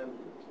 Amen.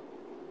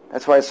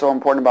 That's why it's so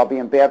important about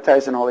being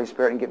baptized in the Holy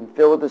Spirit and getting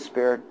filled with the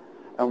Spirit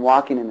and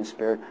walking in the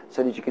Spirit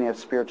so that you can have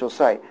spiritual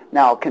sight.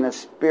 Now, can a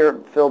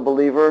Spirit-filled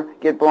believer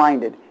get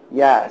blinded?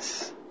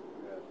 Yes.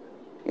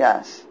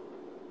 Yes.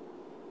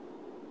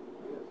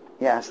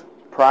 Yes.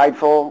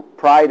 Prideful.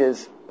 Pride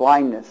is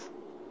blindness.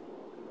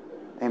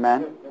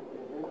 Amen.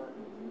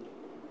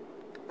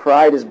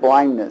 Pride is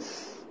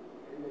blindness.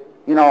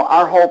 You know,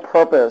 our whole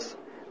purpose,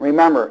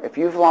 remember, if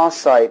you've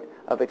lost sight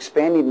of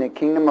expanding the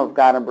kingdom of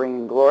God and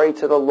bringing glory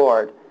to the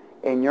Lord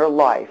in your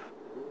life,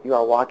 you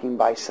are walking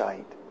by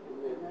sight.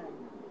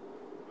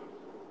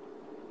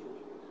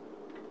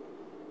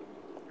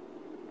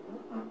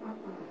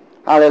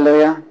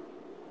 Hallelujah.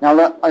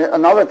 Now,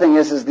 another thing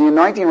is the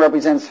anointing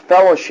represents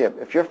fellowship.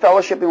 If you're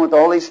fellowshipping with the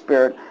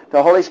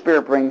Holy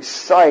Spirit brings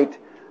sight.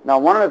 Now,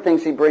 one of the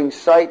things He brings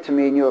sight to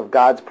me and you of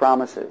God's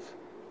promises.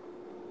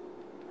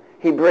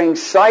 He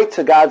brings sight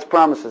to God's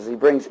promises. He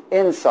brings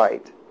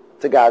insight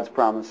to God's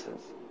promises.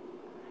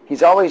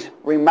 He's always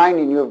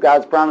reminding you of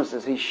God's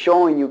promises. He's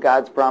showing you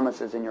God's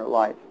promises in your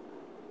life.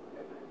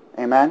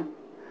 Amen?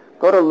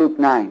 Go to Luke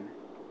 9.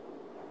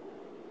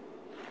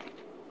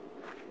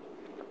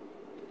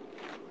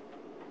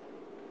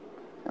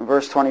 And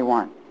verse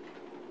 21.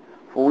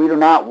 For we do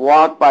not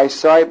walk by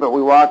sight, but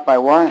we walk by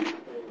what?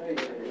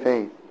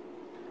 Faith.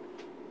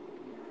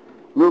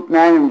 Luke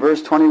 9 and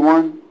verse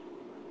 21.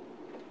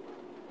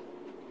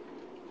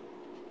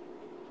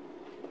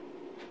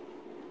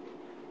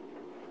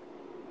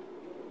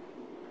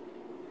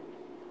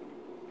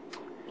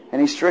 And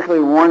he strictly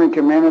warned and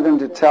commanded them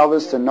to tell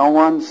this to no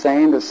one,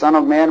 saying, the Son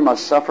of Man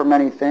must suffer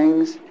many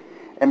things,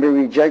 and be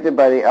rejected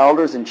by the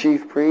elders and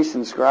chief priests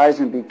and scribes,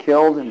 and be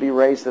killed, and be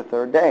raised the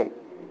third day.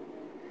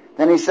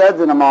 Then he said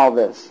to them all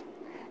this,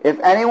 if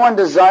anyone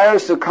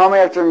desires to come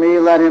after me,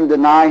 let him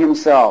deny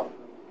himself.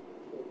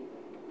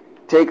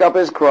 Take up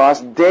his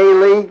cross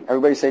daily.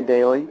 Everybody say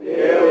daily.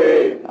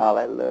 Daily.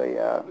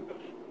 Hallelujah.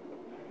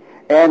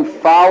 And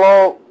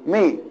follow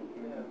me.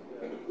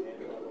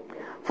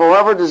 For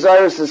whoever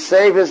desires to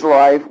save his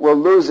life will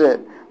lose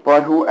it,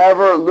 but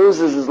whoever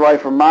loses his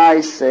life for my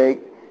sake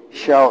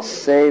shall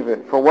save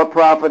it. For what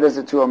profit is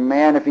it to a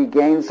man if he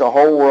gains the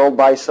whole world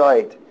by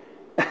sight,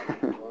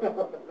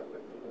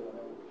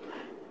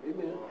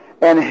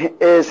 and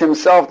is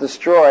himself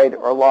destroyed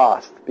or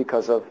lost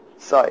because of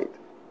sight?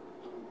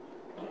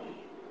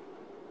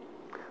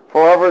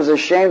 For whoever is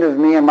ashamed of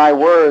me and my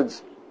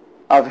words,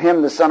 of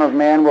him the Son of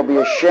Man will be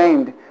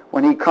ashamed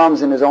when he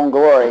comes in his own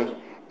glory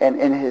and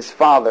in his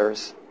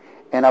Father's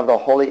and of the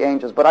holy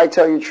angels. But I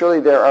tell you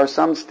truly, there are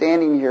some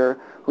standing here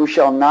who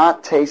shall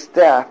not taste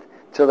death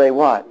till they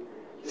what?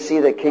 See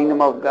the kingdom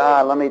of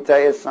God. Let me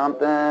tell you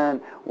something.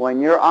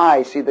 When your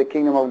eyes see the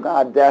kingdom of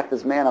God, death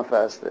is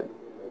manifested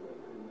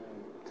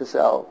to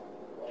self.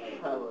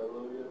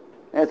 Hallelujah.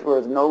 That's where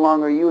it's no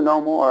longer you,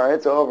 no more.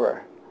 It's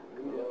over.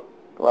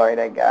 Glory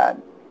to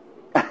God.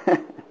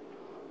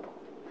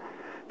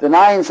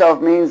 Denying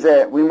self means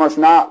that we must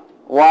not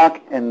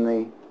walk in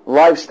the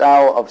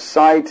lifestyle of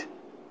sight,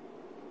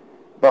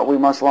 but we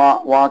must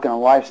walk in a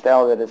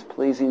lifestyle that is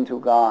pleasing to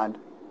God,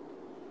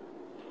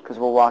 because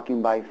we're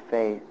walking by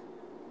faith.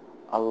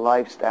 A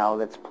lifestyle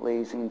that's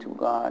pleasing to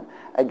God.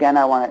 Again,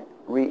 I want to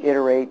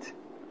reiterate,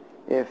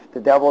 if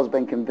the devil has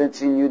been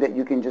convincing you that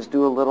you can just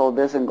do a little of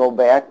this and go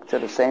back to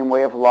the same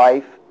way of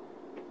life,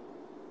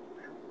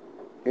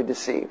 you're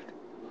deceived.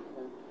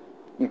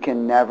 You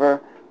can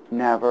never,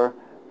 never,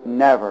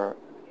 never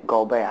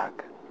go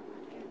back.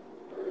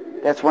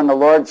 That's when the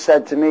Lord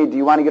said to me, do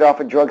you want to get off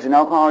of drugs and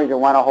alcohol, or do you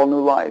want a whole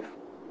new life?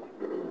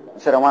 I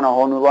said, I want a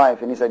whole new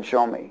life. And He said,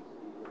 show me.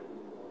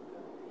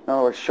 In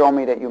other words, show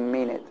me that you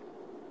mean it,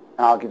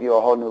 and I'll give you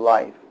a whole new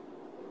life.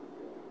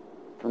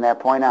 From that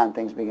point on,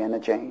 things began to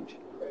change.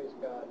 Praise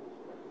God.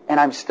 And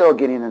I'm still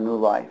getting a new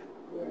life.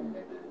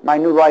 My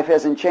new life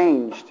hasn't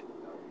changed.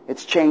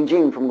 It's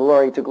changing from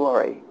glory to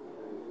glory.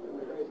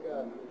 Praise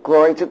God.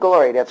 Glory to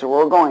glory. That's where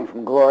we're going,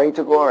 from glory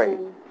to glory.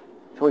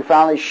 So we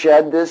finally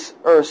shed this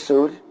earth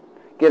suit,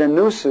 get a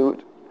new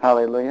suit.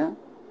 Hallelujah.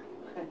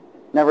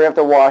 Never have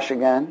to wash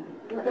again.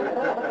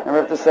 Never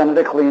have to send it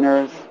to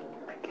cleaners.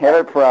 Have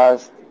it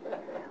pressed.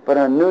 But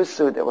a new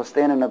suit that will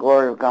stand in the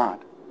glory of God.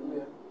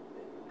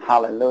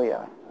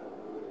 Hallelujah.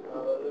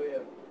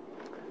 Hallelujah.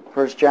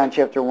 1 John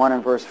chapter 1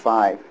 and verse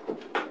 5.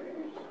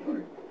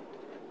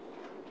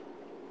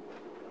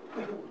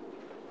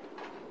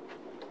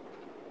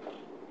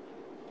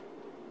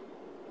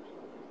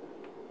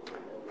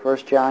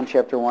 First John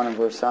chapter 1 and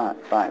verse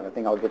 5. I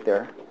think I'll get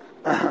there.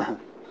 Is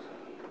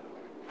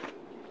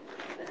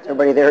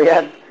everybody there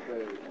yet?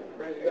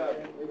 Praise God.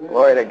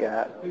 Glory to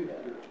God.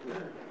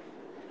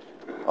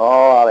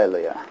 Oh,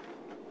 hallelujah.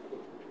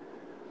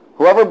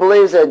 Whoever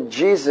believes that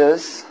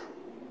Jesus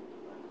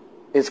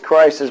is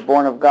Christ is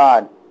born of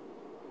God.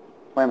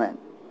 Wait a minute.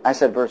 I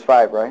said verse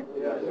 5, right?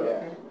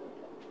 Yes.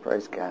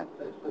 Praise God.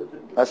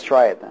 Let's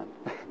try it then.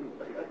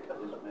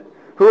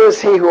 Who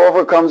is he who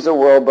overcomes the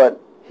world but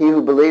he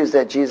who believes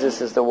that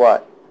Jesus is the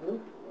what?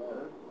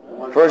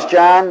 1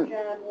 John?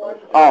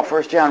 Oh,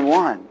 1 John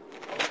 1.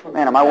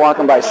 Man, am I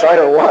walking by sight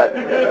or what?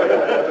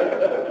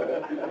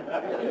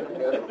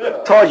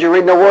 Told you,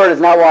 reading the Word is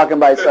not walking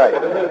by sight.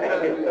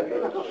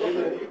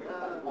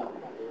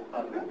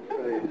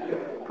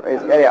 Praise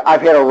God.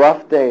 I've had a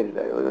rough day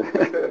today.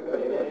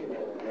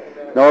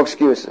 No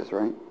excuses,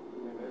 right?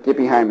 Get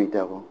behind me,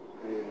 devil.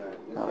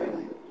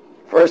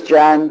 1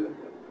 John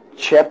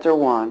chapter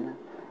 1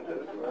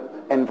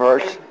 and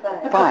verse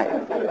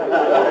 5.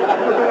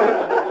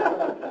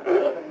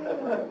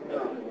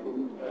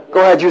 Go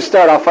ahead, you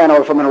start. I'll find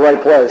out if I'm in the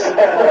right place.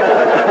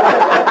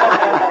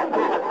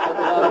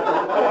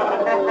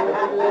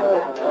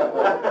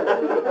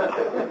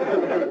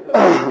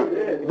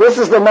 This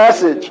is the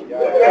message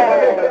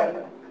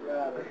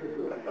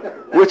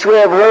which we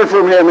have heard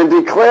from him and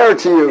declare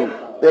to you,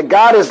 that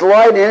God is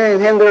light and in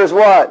him there is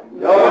what?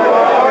 No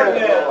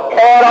darkness.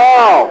 At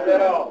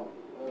all.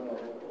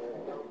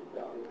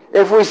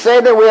 If we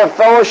say that we have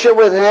fellowship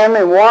with him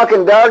and walk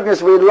in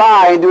darkness, we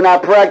lie and do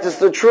not practice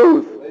the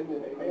truth.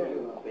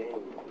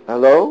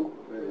 Hello?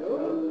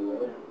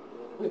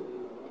 Did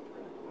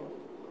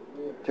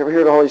you ever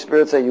hear the Holy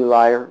Spirit say, you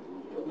liar?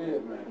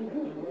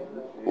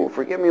 Oh,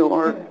 forgive me,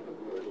 Lord.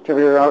 Did you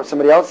ever hear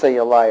somebody else say,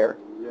 you liar?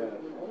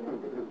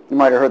 You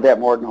might have heard that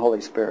more than the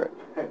Holy Spirit.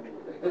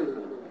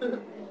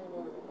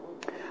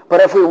 But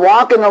if we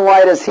walk in the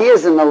light as he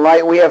is in the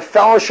light, we have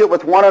fellowship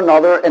with one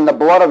another, and the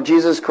blood of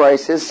Jesus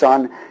Christ, his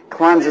Son,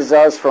 cleanses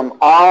us from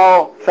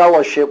all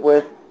fellowship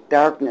with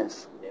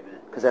darkness.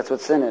 Because that's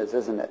what sin is,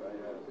 isn't it?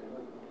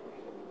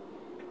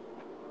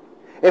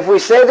 If we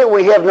say that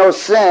we have no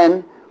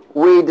sin,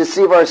 we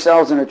deceive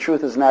ourselves and the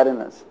truth is not in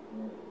us.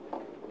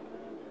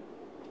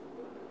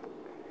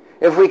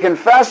 If we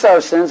confess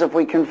our sins, if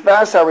we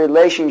confess our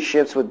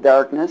relationships with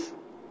darkness,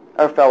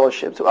 our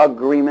fellowships, our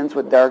agreements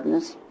with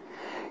darkness,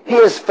 he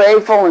is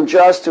faithful and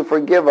just to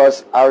forgive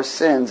us our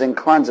sins and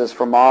cleanse us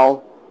from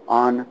all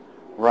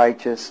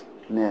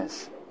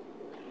unrighteousness.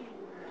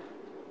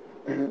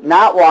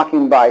 Not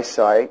walking by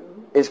sight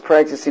is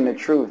practicing the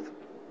truth,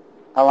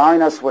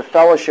 allowing us with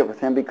fellowship with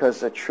him because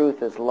the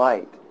truth is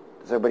light.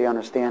 Does everybody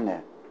understand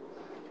that?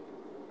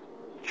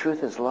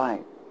 Truth is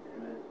light.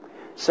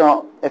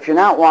 So if you're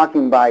not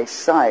walking by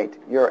sight,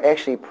 you're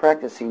actually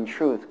practicing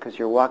truth because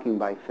you're walking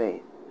by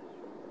faith.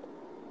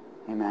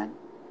 Amen?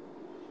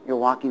 You're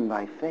walking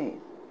by faith.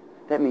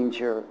 That means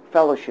you're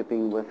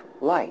fellowshipping with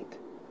light.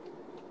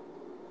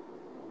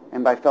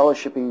 And by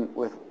fellowshipping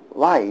with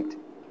light,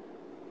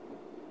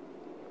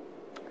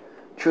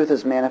 truth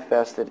is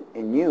manifested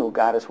in you.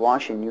 God is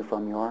washing you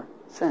from your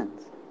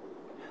sins.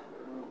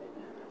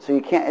 So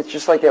you can't, it's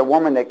just like that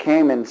woman that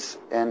came and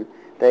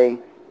they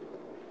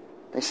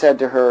said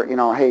to her,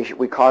 hey,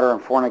 we caught her in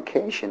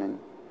fornication. And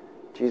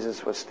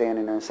Jesus was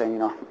standing there and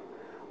saying,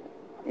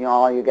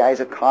 all you guys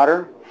have caught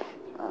her?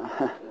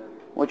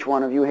 Which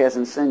one of you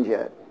hasn't sinned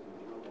yet?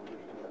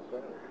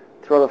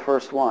 Throw the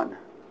first one.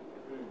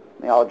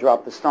 They all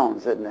dropped the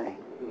stones, didn't they?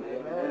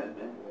 Amen.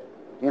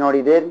 You know what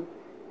he did?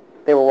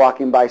 They were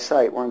walking by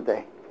sight, weren't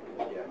they?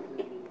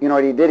 You know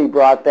what he did? He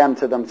brought them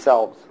to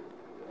themselves.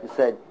 He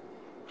said,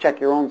 check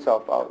your own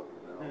self out.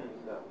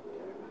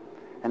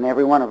 And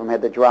every one of them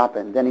had to drop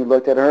in. Then he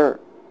looked at her.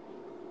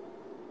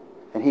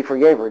 And he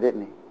forgave her,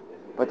 didn't he?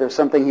 But there's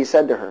something he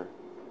said to her.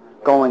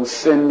 Go and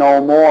sin no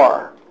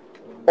more,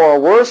 or a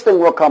worse thing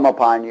will come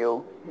upon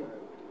you.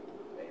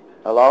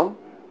 Hello?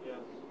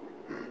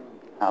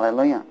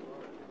 Hallelujah.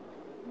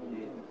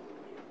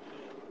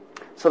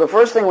 So the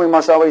first thing we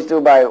must always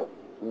do by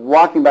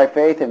walking by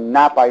faith and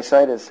not by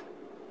sight is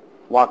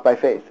walk by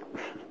faith.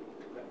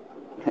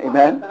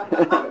 Amen?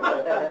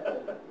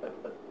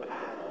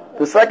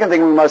 The second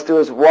thing we must do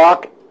is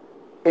walk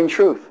in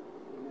truth.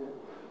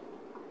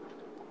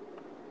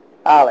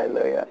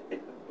 Hallelujah.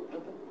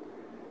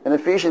 In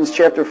Ephesians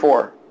chapter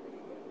 4.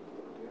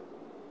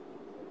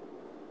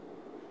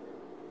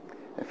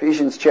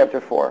 Ephesians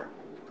chapter 4.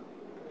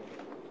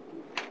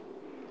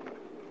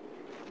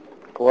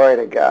 Glory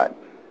to God.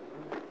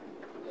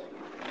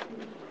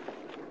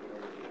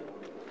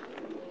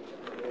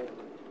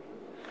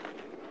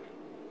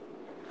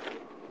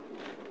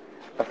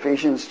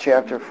 Ephesians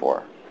chapter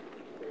 4.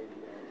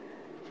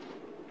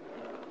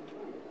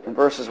 In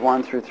verses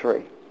 1 through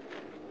 3.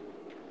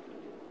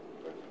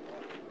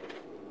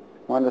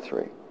 1 to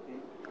 3.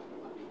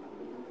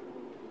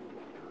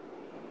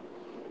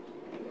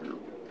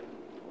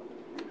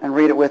 And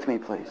read it with me,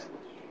 please.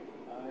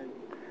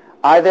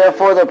 I,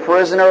 therefore, the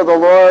prisoner of the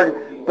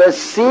Lord,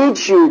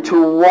 beseech you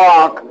to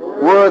walk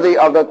worthy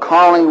of the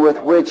calling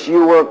with which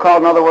you were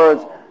called. In other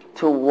words,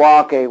 to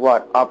walk a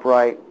what?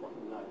 Upright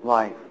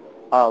life.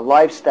 A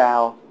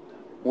lifestyle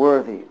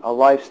worthy. A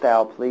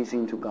lifestyle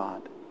pleasing to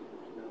God.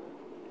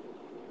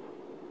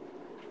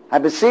 I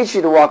beseech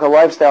you to walk a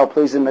lifestyle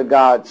pleasing to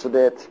God so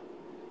that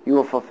you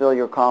will fulfill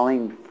your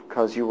calling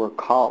because you were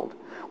called.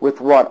 With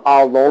what?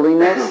 All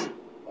lowliness,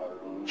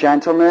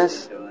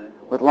 gentleness,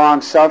 with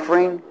long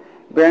suffering,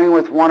 bearing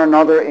with one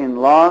another in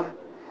love,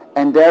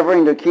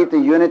 endeavoring to keep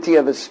the unity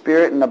of the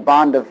Spirit in the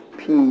bond of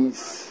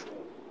peace.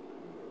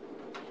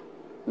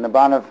 In the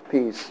bond of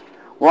peace.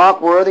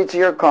 Walk worthy to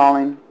your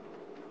calling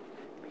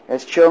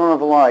as children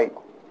of light,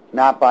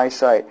 not by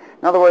sight.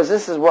 In other words,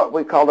 this is what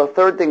we call the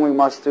third thing we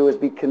must do is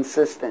be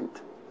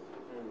consistent.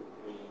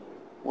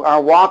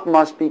 Our walk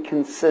must be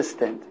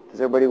consistent.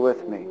 Is everybody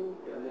with me?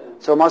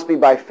 So it must be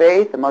by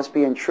faith, it must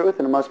be in truth,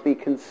 and it must be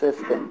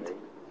consistent.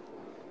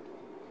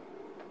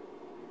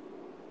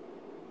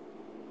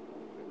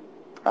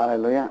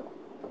 Hallelujah.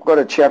 Go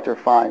to chapter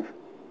 5.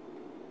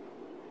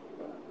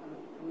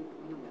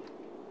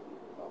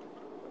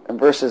 And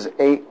verses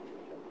 8.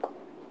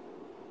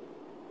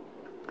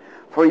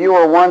 For you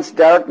were once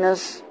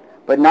darkness,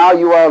 but now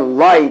you are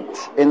light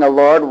in the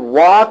Lord.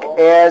 Walk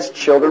as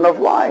children of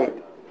light.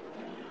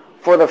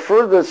 For the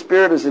fruit of the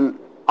Spirit is in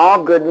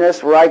all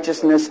goodness,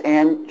 righteousness,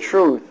 and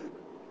truth,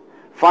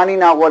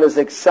 finding out what is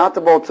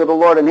acceptable to the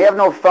Lord, and have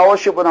no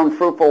fellowship with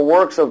unfruitful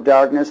works of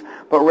darkness,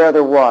 but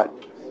rather what?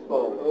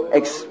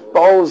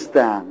 Expose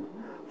them.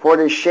 For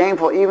it is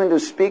shameful even to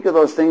speak of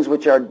those things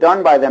which are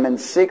done by them in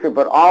secret,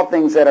 but all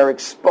things that are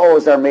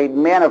exposed are made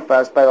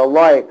manifest by the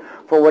light.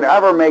 For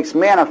whatever makes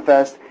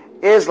manifest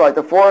is light.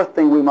 The fourth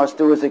thing we must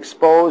do is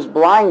expose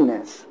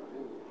blindness.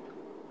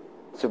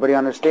 Does everybody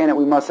understand it?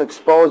 We must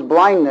expose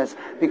blindness,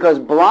 because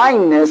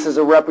blindness is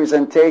a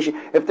representation.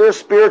 If there's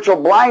spiritual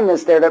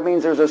blindness there, that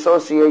means there's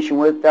association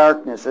with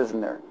darkness,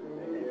 isn't there?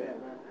 Amen.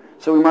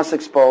 So we must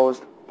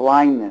expose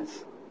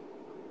blindness.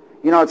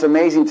 You know, it's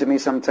amazing to me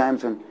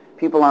sometimes when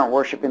people aren't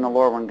worshiping the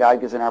Lord, when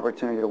God gives an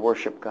opportunity to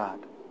worship God.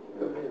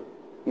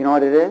 You know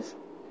what it is?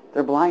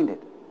 They're blinded.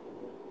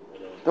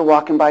 They're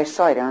walking by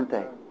sight, aren't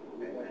they?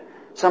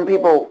 Some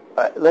people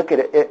look at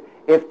it.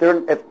 If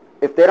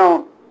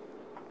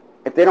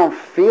they don't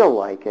feel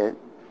like it.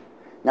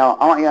 Now,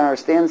 I want you to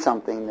understand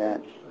something,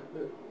 that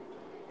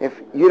if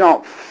you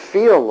don't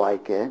feel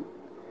like it,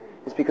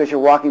 it's because you're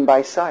walking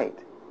by sight.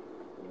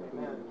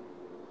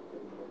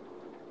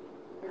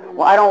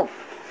 Well, I don't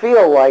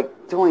feel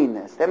like doing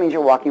this. That means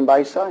you're walking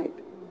by sight.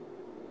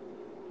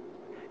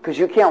 Because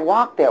you can't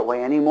walk that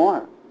way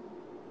anymore.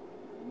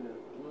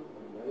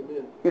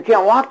 You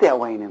can't walk that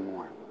way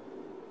anymore.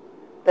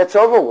 That's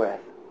over with.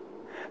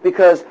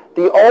 Because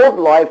the old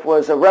life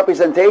was a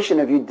representation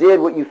of you did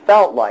what you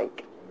felt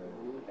like.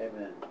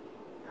 Amen.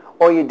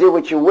 Or you did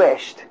what you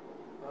wished.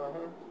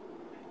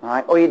 All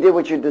right? Or you did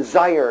what you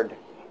desired.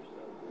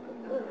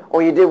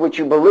 Or you did what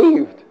you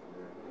believed.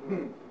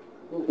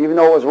 Even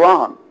though it was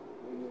wrong.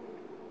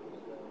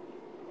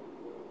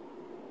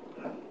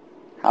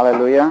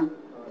 Hallelujah.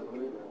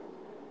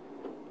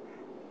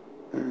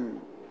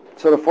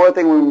 So the fourth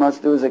thing we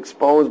must do is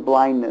expose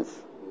blindness.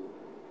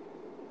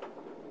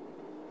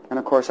 And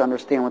of course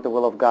understand what the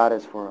will of God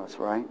is for us,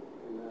 right?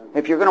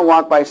 If you're going to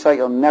walk by sight,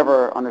 you'll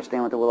never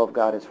understand what the will of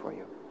God is for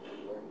you.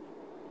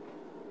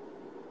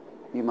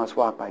 You must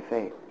walk by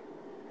faith.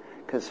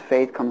 Because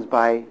faith comes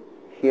by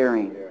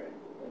hearing.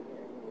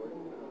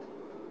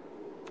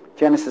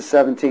 Genesis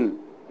 17.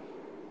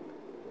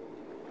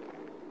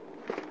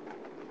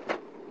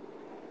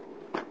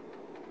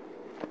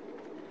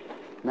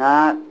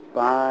 Not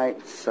by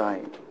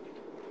sight.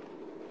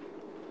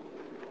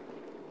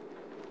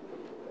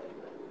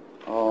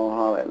 Oh,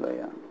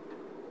 hallelujah.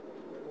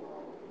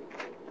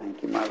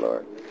 Thank you, my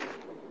Lord.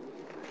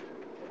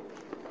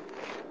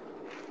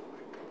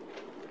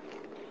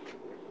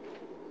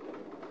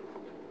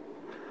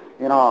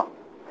 You know,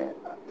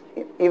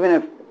 even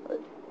if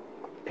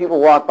people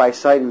walk by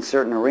sight in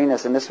certain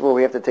arenas, and this is where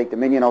we have to take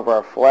dominion over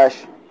our flesh.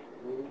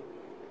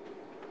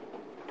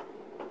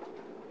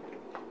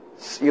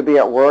 You'll be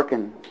at work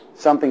and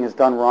something is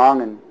done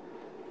wrong, and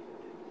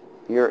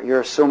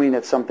you're assuming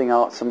that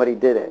somebody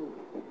did it.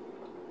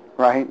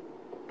 Right?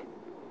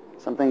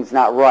 Something's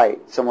not right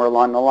somewhere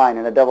along the line,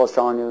 and the devil's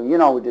telling you, you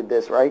know who did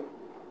this, right?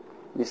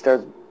 He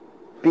starts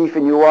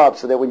beefing you up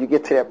so that when you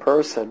get to that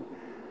person,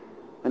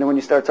 and then when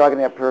you start talking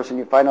to that person,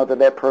 you find out that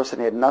that person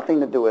had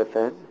nothing to do with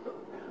it.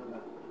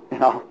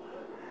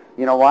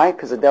 You know why?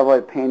 Because the devil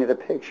had painted a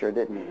picture,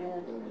 didn't he?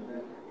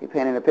 He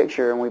painted a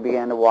picture, and we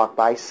began to walk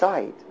by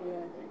sight.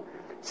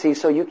 See,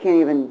 so you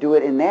can't even do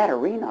it in that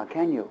arena,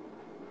 can you?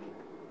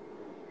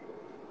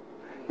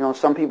 You know,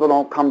 some people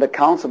don't come to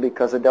counsel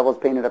because the devil's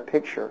painted a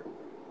picture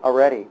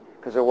already,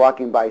 because they're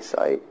walking by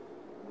sight.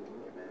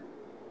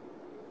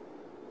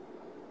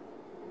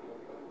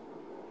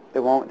 They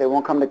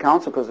won't come to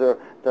counsel because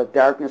the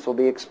darkness will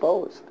be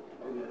exposed.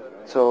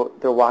 So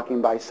they're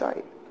walking by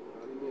sight.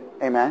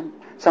 Amen?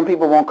 Some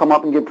people won't come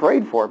up and get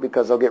prayed for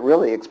because they'll get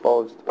really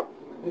exposed.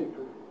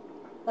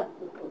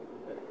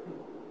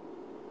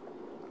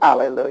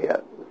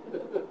 Hallelujah.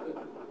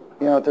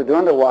 You know what they're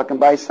doing? They're walking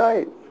by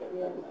sight.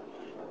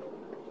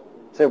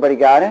 Has everybody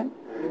got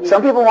it?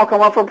 Some people won't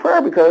come up for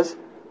prayer because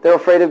they're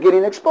afraid of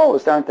getting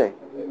exposed, aren't they?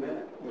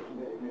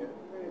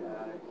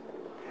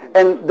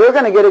 And they're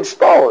going to get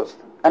exposed.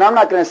 And I'm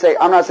not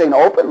saying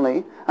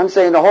openly. I'm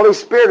saying the Holy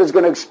Spirit is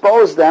going to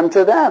expose them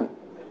to them.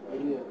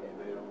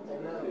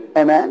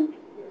 Amen?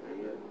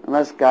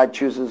 Unless God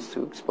chooses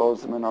to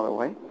expose them another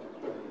way.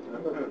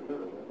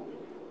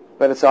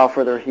 But it's all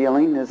for their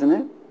healing, isn't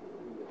it?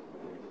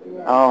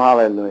 Oh,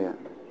 hallelujah.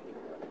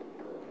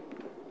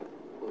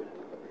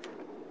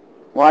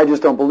 Well, I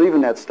just don't believe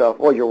in that stuff.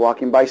 Well, you're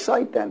walking by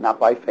sight then, not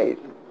by faith.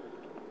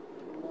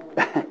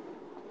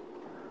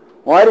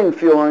 Well, I didn't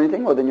feel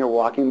anything. Well, then you're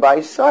walking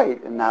by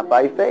sight and not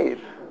by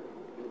faith.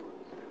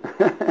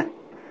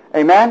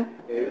 Amen?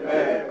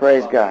 Amen?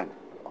 Praise God.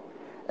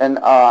 And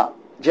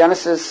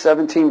Genesis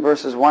 17,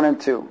 verses 1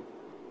 and 2.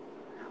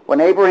 When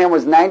Abraham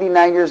was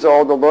 99 years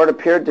old, the Lord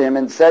appeared to him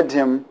and said to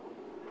him,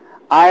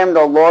 I am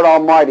the Lord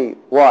Almighty.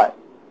 What?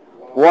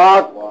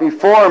 Walk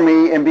before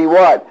me and be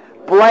what?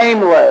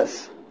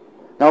 Blameless.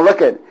 Now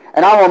look at,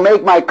 and I will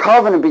make my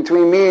covenant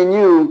between me and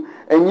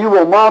you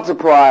will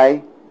multiply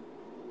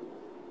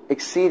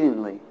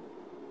exceedingly.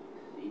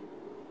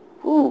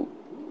 Ooh.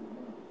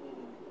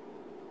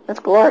 That's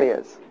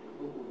glorious.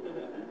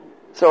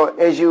 So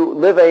as you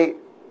live a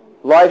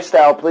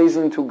lifestyle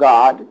pleasing to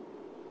God,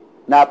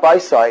 not by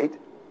sight,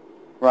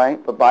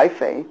 right, but by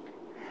faith,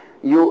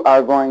 you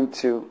are going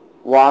to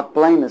walk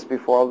blameless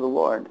before the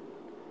Lord.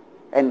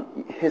 And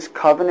His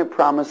covenant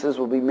promises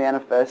will be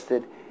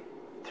manifested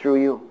through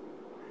you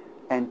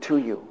and to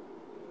you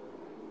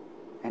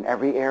in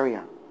every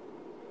area.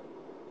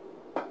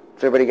 So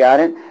everybody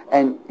got it?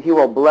 And He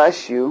will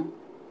bless you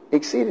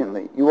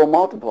exceedingly. You will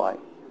multiply.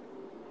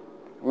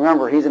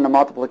 Remember, He's in the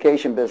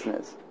multiplication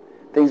business.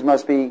 Things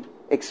must be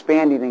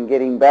expanding and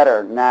getting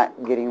better,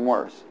 not getting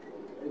worse.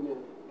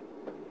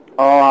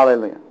 Oh,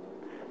 hallelujah.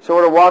 So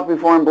we're to walk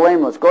before Him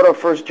blameless. Go to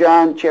 1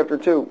 John chapter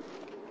 2.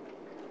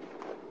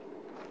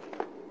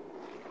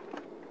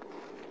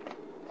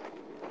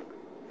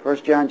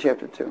 1 John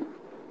chapter 2.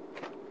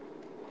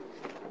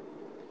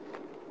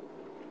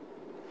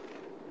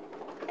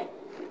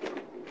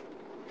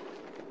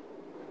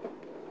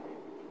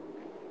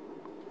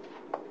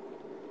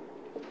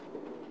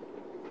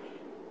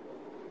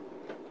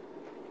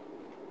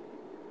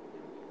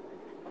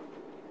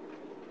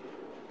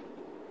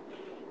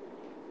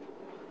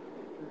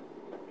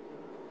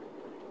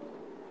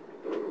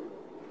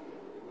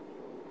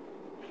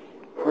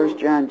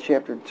 John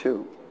chapter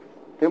 2.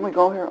 Didn't we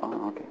go here?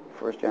 Oh, okay.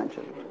 1 John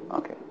chapter 2.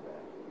 Okay.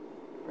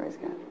 Praise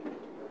God.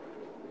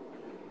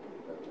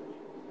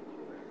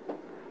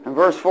 And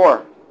verse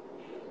 4.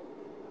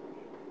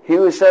 He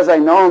who says, I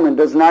know Him and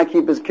does not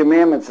keep His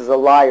commandments is a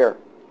liar.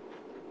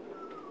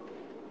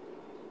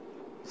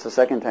 It's the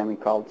second time He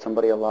called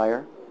somebody a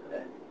liar.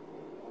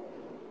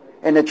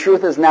 And the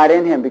truth is not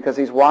in him because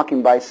he's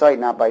walking by sight,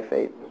 not by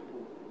faith.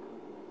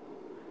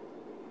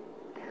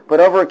 But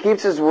whoever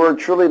keeps His word,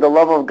 truly the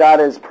love of God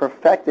is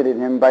perfected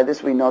in him. By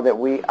this we know that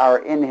we are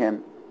in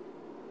Him.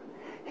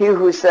 He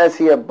who says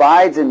he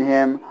abides in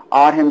Him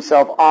ought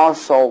himself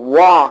also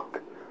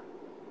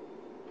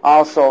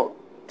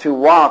to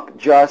walk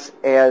just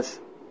as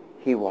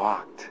He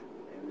walked.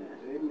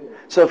 Amen.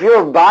 So if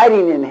you're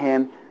abiding in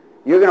Him,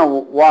 you're going to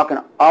walk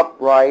an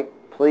upright,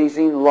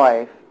 pleasing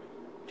life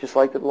just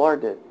like the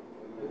Lord did.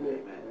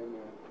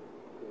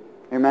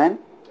 Amen? Amen?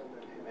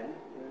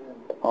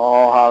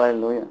 Oh,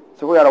 hallelujah.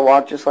 So we got to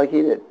walk just like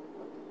He did.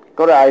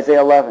 Go to Isaiah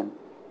 11.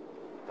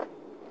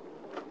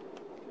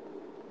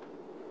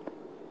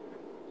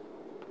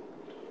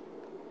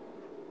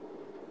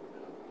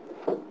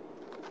 Do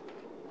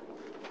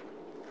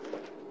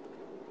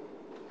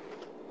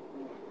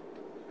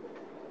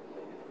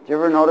you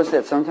ever notice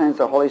that sometimes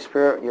the Holy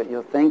Spirit,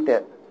 you'll think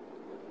that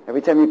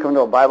every time you come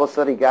to a Bible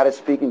study, God is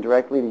speaking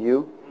directly to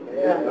you?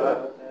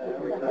 Yeah.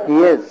 He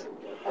is.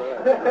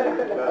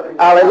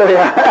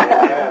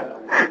 Hallelujah.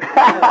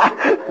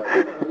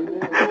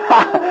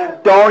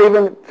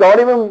 Don't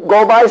even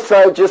go by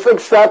sight, just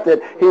accept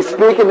it. He's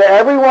speaking to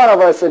every one of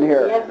us in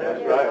here.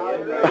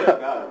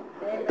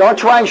 Don't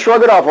try and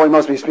shrug it off. Oh, he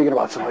must be speaking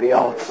about somebody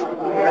else.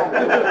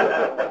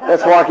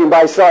 That's walking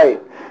by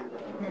sight.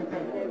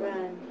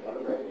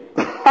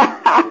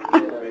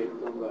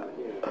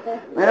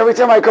 Man, every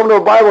time I come to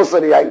a Bible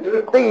study, I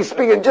think he's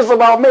speaking just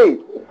about me.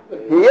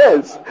 He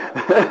is.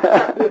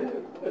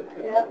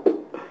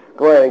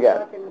 Go ahead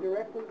again.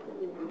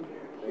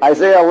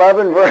 Isaiah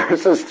 11,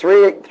 verses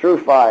 3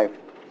 through 5.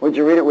 Would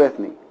you read it with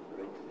me?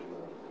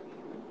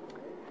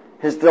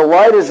 His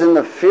delight is in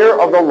the fear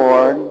of the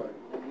Lord,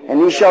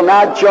 and he shall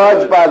not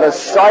judge by the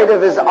sight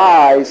of his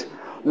eyes,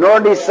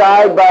 nor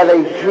decide by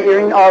the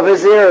hearing of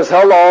his ears.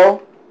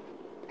 Hello?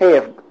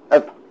 Hey,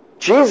 if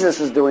Jesus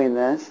is doing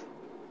this,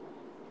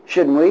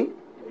 shouldn't we?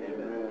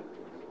 Amen.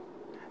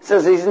 It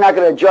says he's not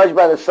going to judge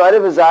by the sight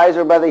of his eyes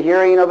or by the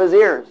hearing of his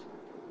ears.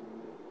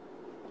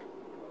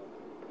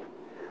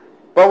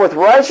 But with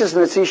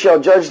righteousness he shall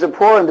judge the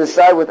poor and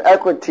decide with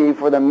equity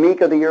for the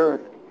meek of the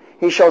earth.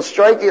 He shall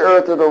strike the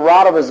earth with the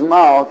rod of his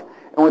mouth,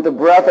 and with the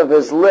breath of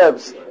his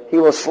lips he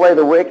will slay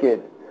the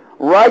wicked.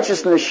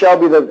 Righteousness shall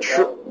be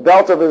the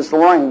belt of his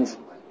loins,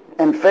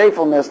 and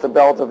faithfulness the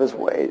belt of his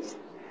ways.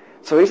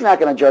 So he's not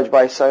going to judge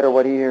by sight or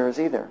what he hears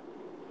either.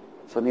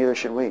 So neither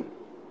should we.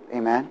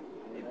 Amen?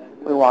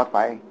 We walk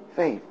by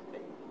faith.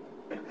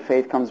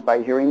 Faith comes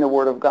by hearing the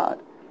Word of God.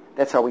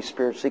 That's how we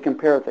spiritually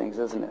compare things,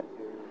 isn't it?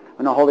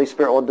 And the Holy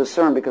Spirit will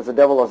discern, because the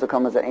devil has to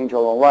come as an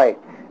angel of light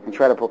and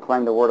try to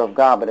proclaim the Word of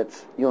God,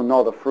 but you'll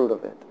know the fruit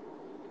of it.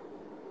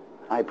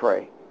 I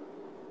pray.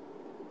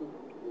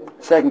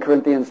 2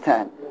 Corinthians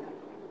 10.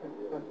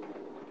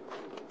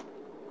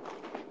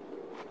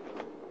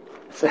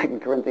 2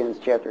 Corinthians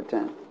chapter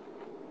 10.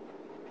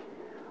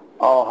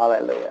 Oh,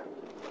 hallelujah.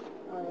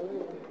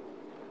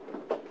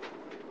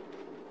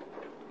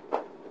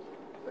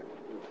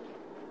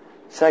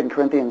 2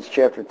 Corinthians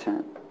chapter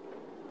 10.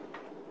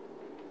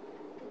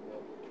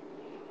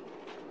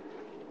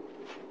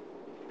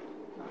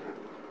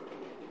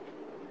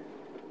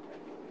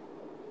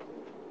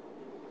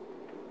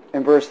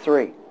 in verse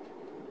 3.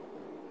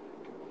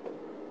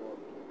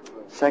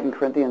 2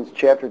 Corinthians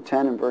chapter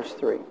 10 and verse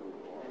 3. Is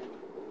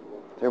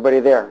everybody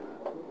there?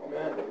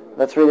 Amen.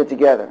 Let's read it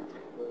together.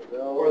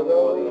 For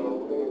those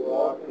who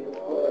walk in the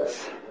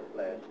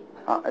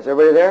flesh. Is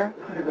everybody there?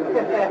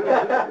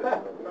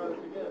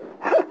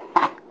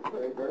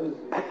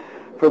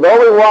 For though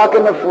we walk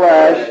in the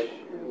flesh,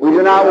 we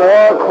do not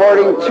war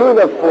according to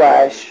the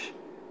flesh.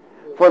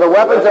 For the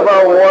weapons of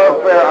our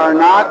warfare are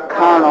not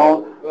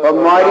carnal, but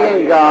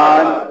mighty in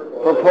God,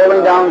 for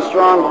pulling down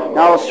strong.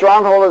 Now a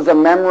stronghold is a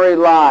memory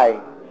lie,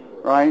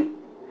 right?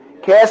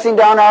 Casting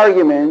down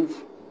arguments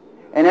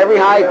and every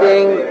high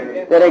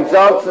thing that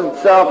exalts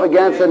itself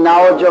against the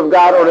knowledge of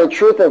God or the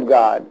truth of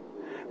God,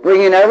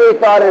 bringing every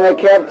thought into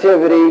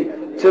captivity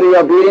to the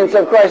obedience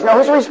of Christ. Now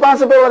whose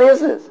responsibility is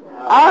this?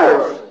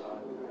 Ours.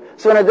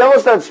 So when the devil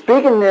starts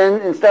speaking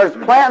in and starts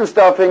planting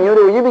stuff in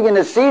you, you begin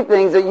to see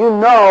things that you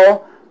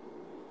know,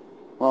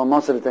 well,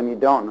 most of the time you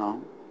don't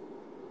know.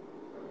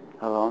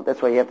 Hello?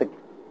 That's why you have to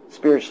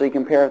spiritually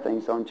compare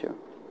things, don't you?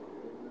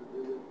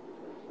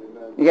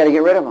 You got to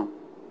get rid of them.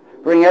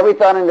 Bring every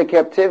thought into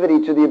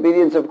captivity to the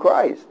obedience of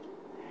Christ.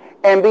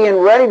 And being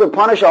ready to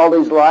punish all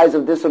these lies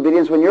of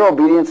disobedience when your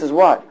obedience is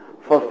what?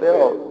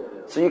 Fulfilled.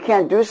 So you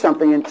can't do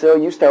something until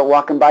you start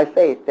walking by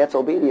faith. That's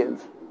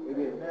obedience.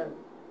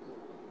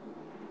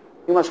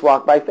 You must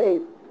walk by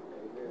faith.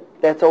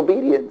 That's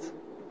obedience.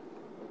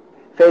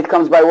 Faith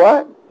comes by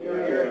what?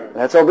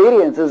 That's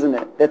obedience, isn't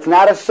it? That's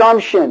not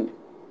assumption.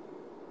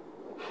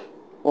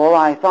 Well,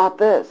 I thought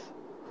this.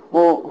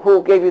 Well,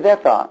 who gave you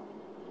that thought?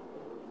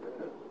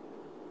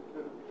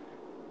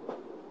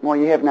 Well,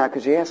 you have not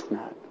because you asked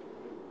not.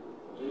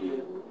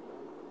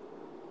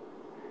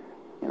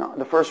 You know,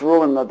 the first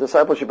rule in the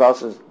discipleship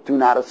house is do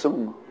not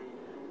assume,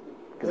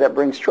 because that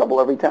brings trouble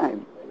every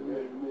time.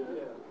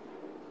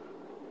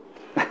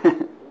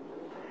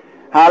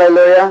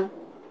 Hallelujah.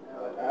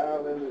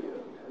 Hallelujah.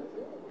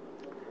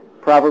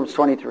 Proverbs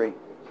 23.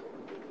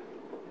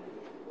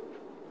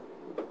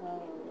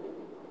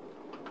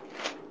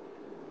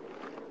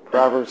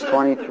 Proverbs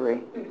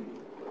 23.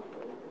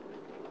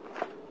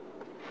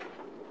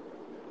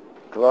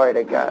 Glory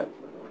to God.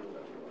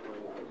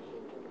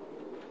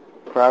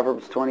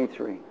 Proverbs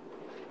 23.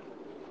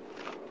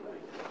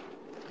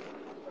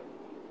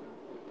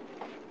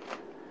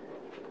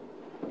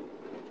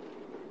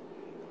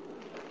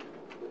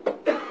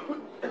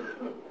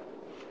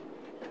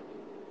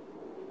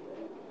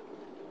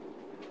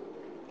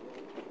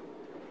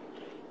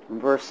 In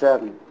verse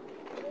 7.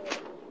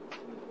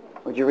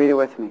 Would you read it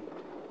with me?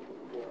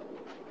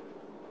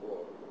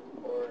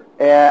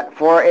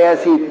 For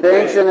as he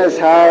thinks in his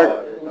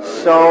heart,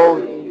 so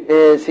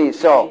is he.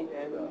 So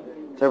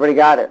everybody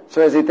got it?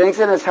 So as he thinks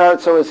in his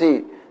heart, so is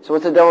he. So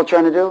what's the devil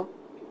trying to do?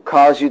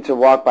 Cause you to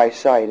walk by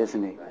sight,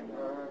 isn't he?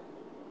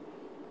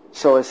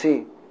 So is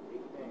he.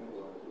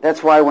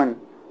 That's why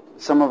when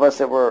some of us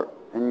that were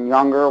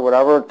younger,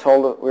 whatever,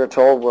 we were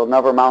told we'll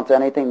never amount to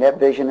anything, that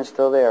vision is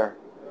still there.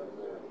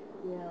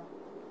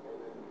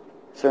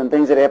 Certain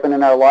things that happen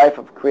in our life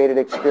have created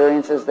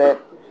experiences, that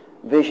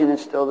vision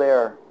is still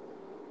there.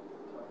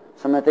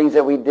 Some of the things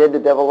that we did, the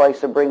devil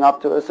likes to bring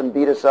up to us and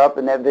beat us up,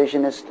 and that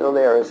vision is still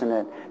there, isn't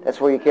it? That's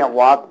where you can't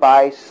walk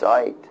by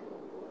sight.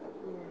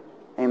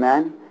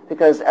 Amen?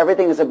 Because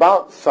everything is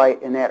about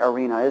sight in that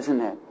arena,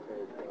 isn't it?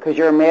 Because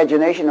your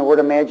imagination, the word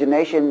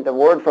imagination, the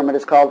word from it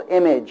is called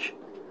image.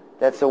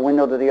 That's the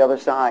window to the other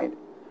side.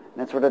 And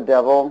that's where the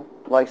devil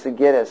likes to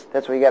get us.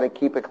 That's where you got to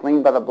keep it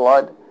clean by the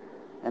blood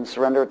and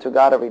surrender it to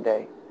God every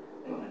day.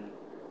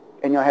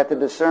 And you'll have to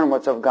discern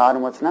what's of God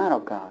and what's not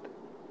of God.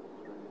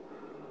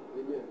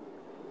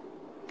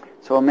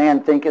 So a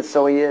man thinketh,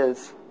 so he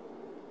is.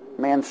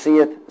 A man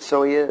seeth,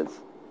 so he is.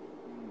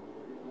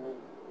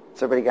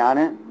 Has everybody got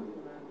it?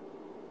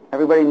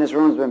 Everybody in this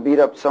room has been beat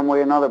up some way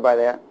or another by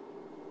that.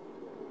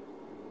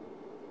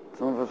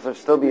 Some of us are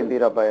still being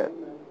beat up by it.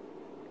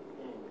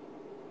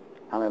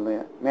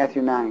 Hallelujah.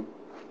 Matthew 9.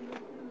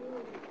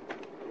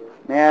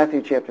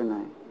 Matthew chapter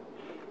 9.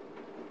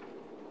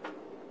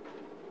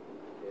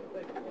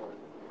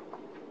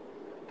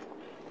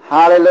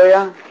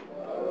 Hallelujah.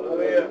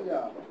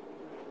 Hallelujah.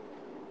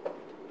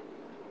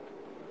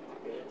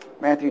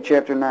 Matthew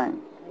chapter 9.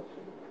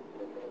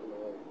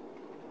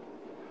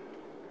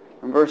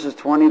 From verses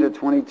 20 to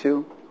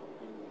 22.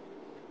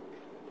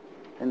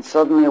 And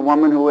suddenly a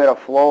woman who had a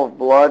flow of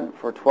blood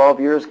for 12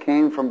 years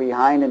came from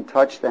behind and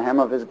touched the hem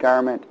of his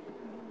garment.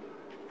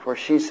 For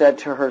she said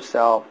to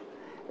herself,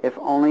 if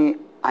only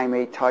I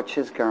may touch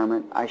his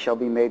garment, I shall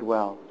be made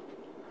well.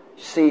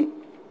 See,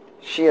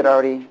 she had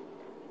already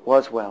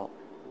was well.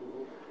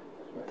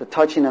 The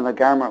touching of the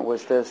garment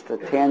was the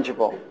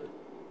tangible.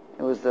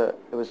 It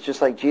was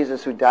just like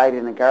Jesus who died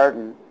in the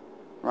garden,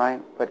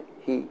 right? But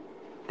he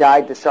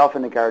died to self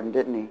in the garden,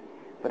 didn't he?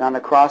 But on the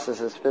cross is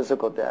his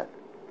physical death.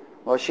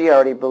 Well, she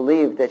already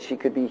believed that she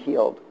could be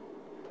healed.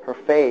 Her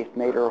faith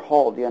made her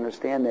whole. Do you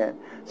understand that?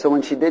 So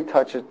when she did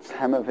touch the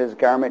hem of his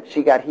garment,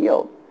 she got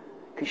healed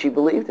because she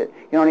believed it.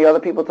 You know how many other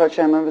people touched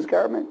the hem of his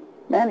garment?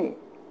 Many.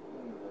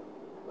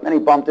 Many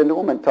bumped into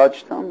him and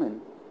touched him,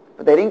 and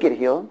But they didn't get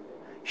healed.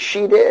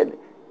 She did.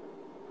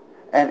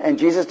 And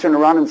Jesus turned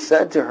around and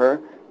said to her,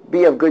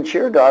 be of good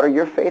cheer, daughter.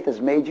 Your faith has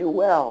made you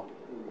well.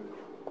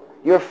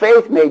 Your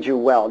faith made you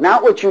well.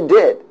 Not what you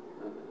did.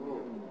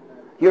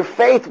 Your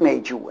faith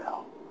made you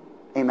well.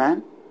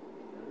 Amen?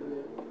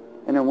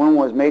 And the woman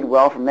was made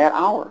well from that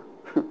hour.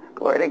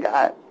 Glory to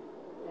God.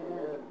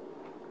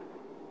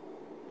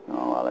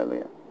 Oh,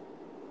 hallelujah.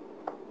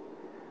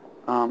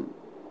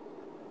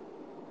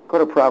 Go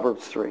to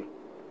Proverbs 3.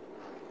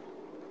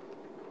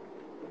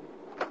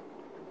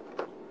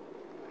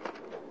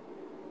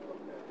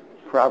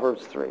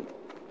 Proverbs 3.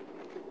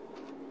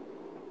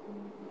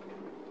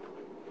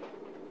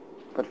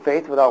 But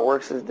faith without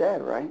works is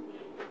dead, right?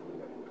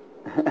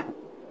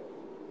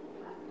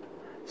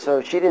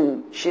 So she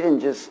didn't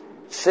just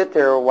sit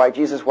there while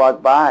Jesus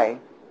walked by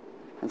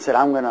and said,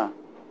 I'm gonna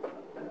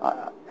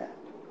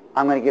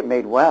get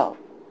made well.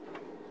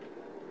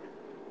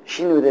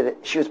 She knew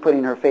that she was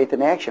putting her faith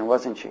in action,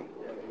 wasn't she?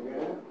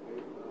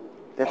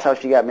 That's how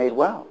she got made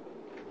well.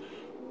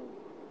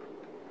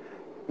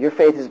 Your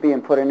faith is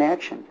being put in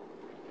action.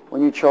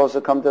 When you chose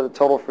to come to the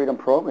Total Freedom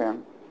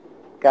Program,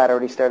 God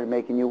already started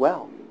making you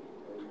well.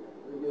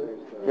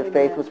 Your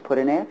faith was put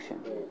in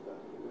action. Do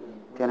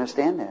you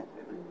understand that?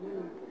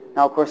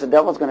 Now, of course, the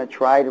devil's going to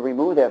try to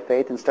remove that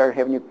faith and start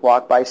having you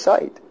walk by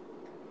sight.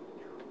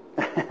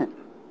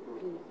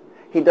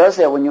 He does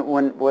that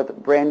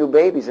with brand new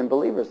babies and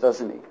believers,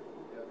 doesn't he?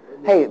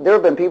 Hey, there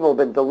have been people who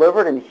have been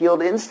delivered and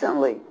healed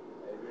instantly.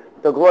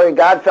 The glory of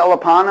God fell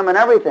upon them and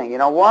everything. You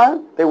know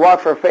what? They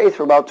walked for faith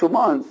for about 2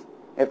 months.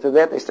 After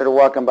that, they started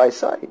walking by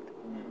sight.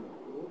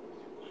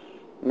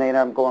 And they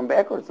ended up going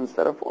backwards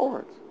instead of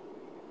forwards.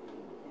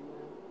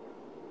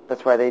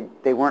 That's why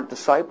they weren't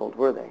discipled,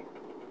 were they?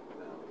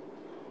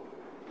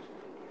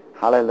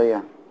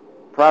 Hallelujah.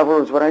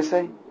 Proverbs, what did I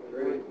say?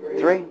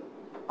 3?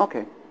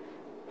 Okay.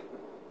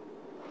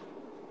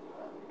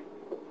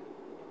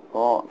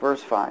 Oh,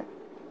 verse 5.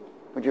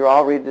 Would you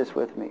all read this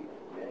with me?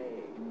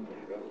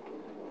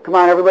 Come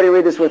on, everybody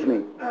read this with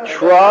me.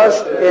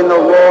 Trust in the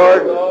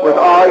Lord with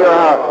all your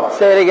heart.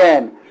 Say it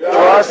again.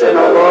 Trust in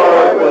the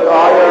Lord with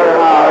all your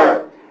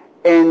heart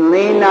and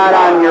lean not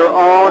on your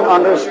own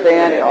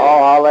understanding.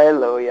 Oh,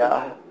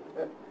 hallelujah.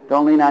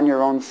 Don't lean on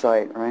your own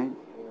sight, right?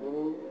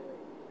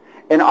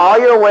 In all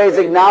your ways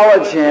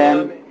acknowledge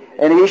Him,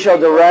 and He shall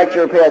direct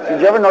your path.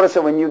 Did you ever notice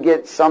that when you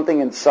get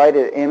something in sight,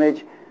 an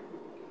image,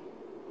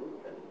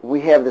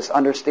 we have this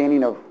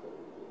understanding of,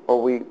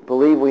 or we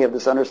believe we have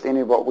this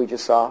understanding of what we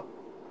just saw?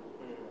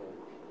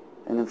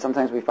 And then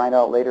sometimes we find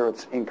out later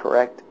it's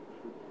incorrect.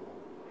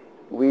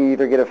 We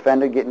either get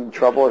offended, get in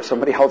trouble, or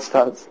somebody else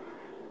does.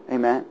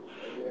 Amen?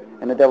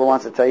 And the devil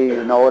wants to tell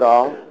you know it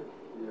all.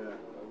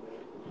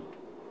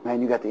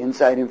 Man, you got the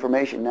inside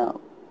information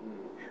now.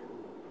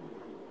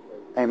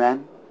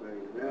 Amen?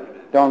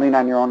 Don't lean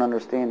on your own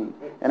understanding.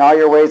 In all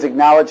your ways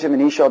acknowledge Him,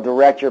 and He shall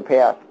direct your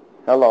path.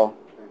 Hello.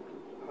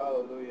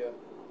 Hallelujah.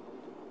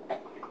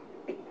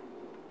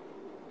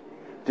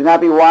 Do not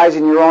be wise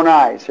in your own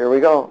eyes. Here we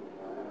go.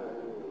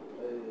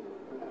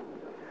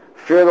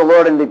 Fear the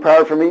Lord and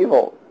depart from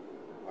evil.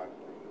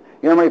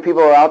 You know how many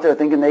people are out there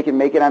thinking they can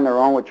make it on their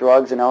own with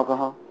drugs and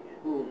alcohol?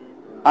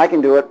 I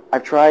can do it.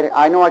 I've tried it.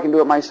 I know I can do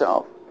it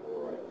myself.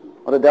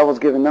 Well, the devil's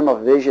given them a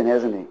vision,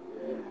 hasn't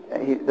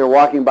he? They're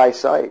walking by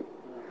sight.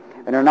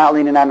 And they're not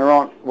leaning on their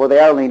own. Well, they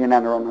are leaning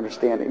on their own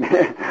understanding.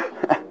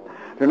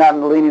 They're not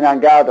leaning on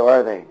God, though,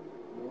 are they?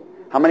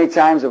 How many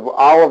times have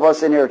all of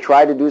us in here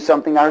tried to do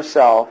something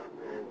ourselves,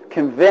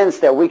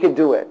 convinced that we could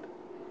do it,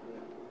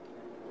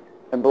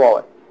 and blow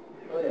it?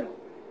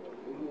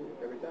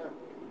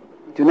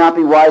 Do not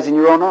be wise in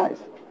your own eyes.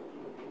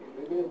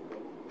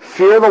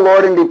 Fear the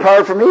Lord and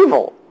depart from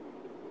evil.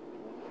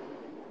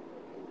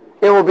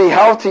 It will be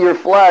health to your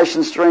flesh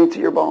and strength to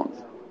your bones.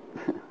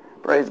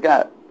 Praise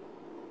God.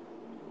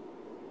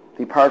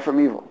 Depart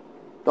from evil.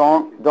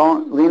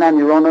 Don't lean on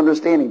your own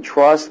understanding.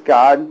 Trust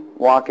God.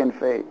 Walk in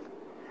faith.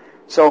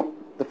 So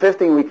the fifth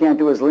thing we can't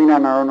do is lean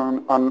on our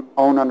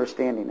own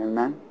understanding.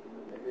 Amen?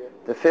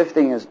 The fifth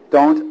thing is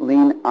don't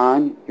lean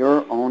on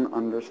your own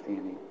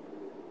understanding.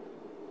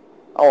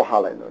 Oh,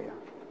 hallelujah.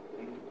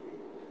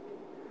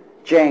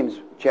 James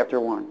chapter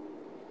 1.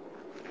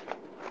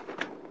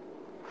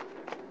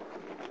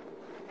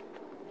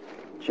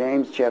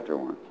 James chapter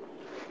 1.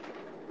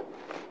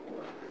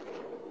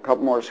 A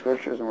couple more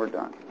scriptures and we're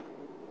done.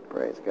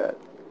 Praise God.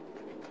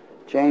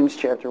 James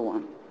chapter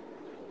 1.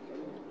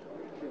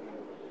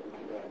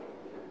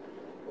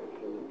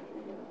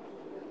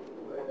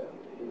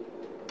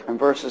 And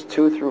verses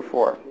 2 through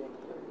 4.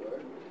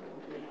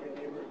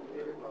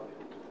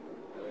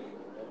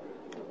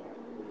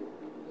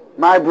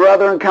 My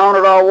brethren, count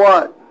it all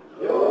what?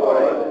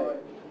 Joy.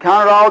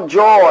 Count it all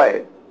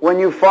joy when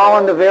you fall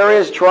into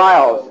various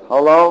trials.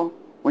 Hello?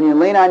 When you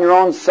lean on your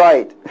own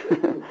sight.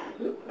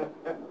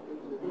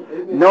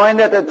 Knowing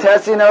that the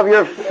testing of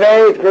your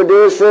faith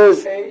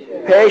produces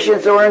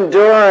patience or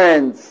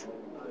endurance.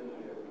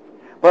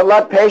 But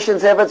let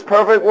patience have its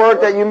perfect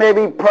work, that you may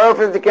be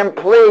perfect and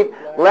complete,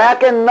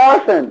 lacking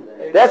nothing.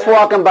 That's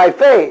walking by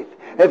faith.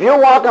 If you're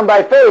walking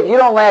by faith, you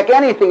don't lack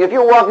anything. If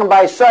you're walking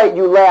by sight,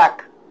 you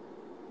lack.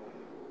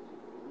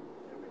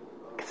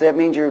 Because that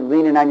means you're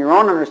leaning on your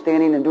own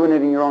understanding and doing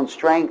it in your own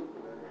strength.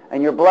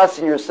 And you're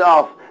blessing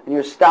yourself, and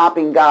you're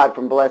stopping God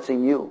from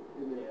blessing you.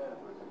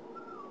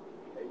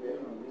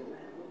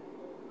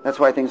 That's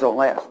why things don't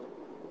last.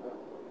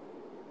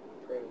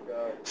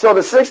 So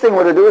the sixth thing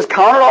we're to do is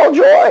count it all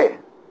joy.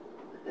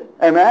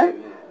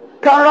 Amen?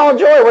 Count it all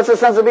joy. What's the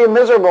sense of being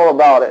miserable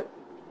about it?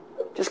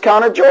 Just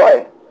count it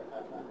joy.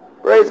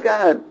 Praise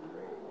God.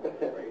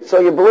 So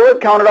you blew it,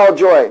 count it all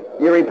joy.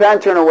 You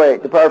repent, turn away,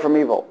 depart from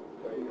evil.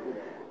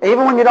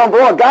 Even when you don't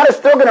blow it, God is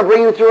still going to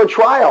bring you through a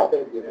trial.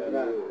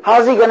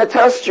 How's He going to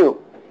test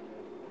you?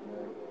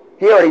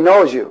 He already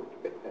knows you.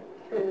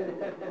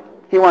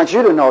 He wants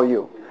you to know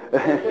you.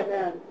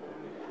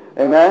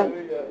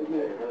 Amen?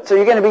 So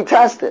you're going to be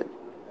tested.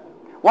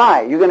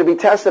 Why? You're going to be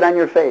tested on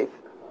your faith.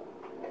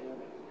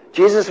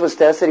 Jesus was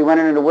tested. He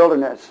went into the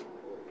wilderness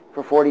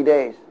for 40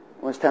 days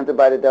and was tempted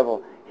by the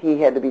devil.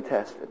 He had to be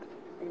tested.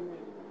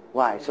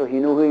 Why? So he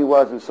knew who he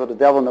was, and so the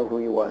devil knew who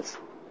he was.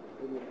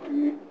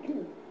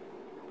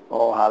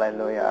 Oh,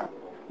 hallelujah.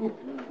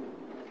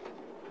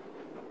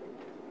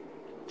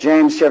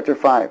 James chapter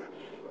 5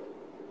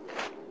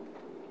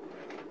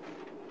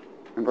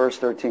 and verse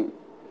 13.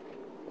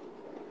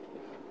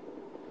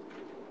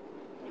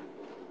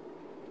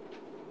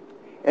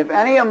 If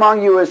any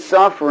among you is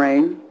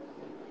suffering,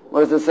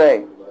 what does it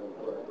say?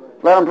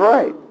 Let him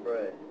pray.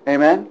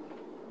 Amen?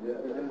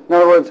 In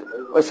other words,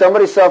 if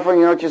somebody's suffering,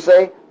 you know what you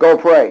say? Go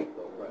pray.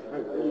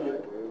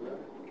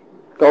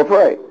 Go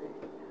pray.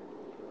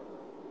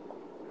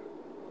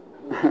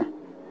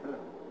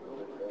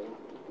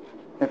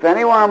 If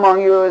anyone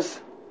among you is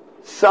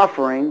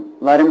suffering,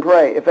 let him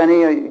pray. If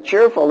any are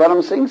cheerful, let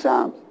him sing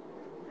psalms.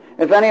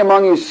 If any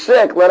among you is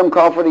sick, let him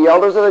call for the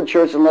elders of the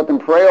church and let them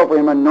pray over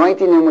him,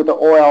 anointing him with the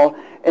oil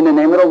in the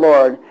name of the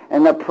Lord.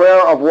 And the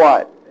prayer of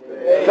what?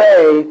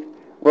 Faith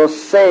will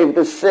save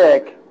the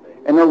sick,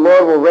 and the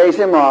Lord will raise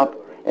him up.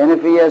 And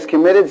if he has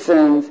committed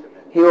sins,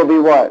 he will be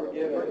what?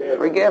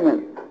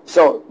 Forgiven.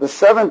 So the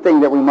seventh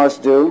thing that we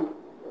must do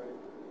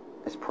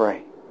is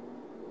pray.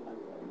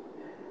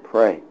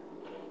 Pray.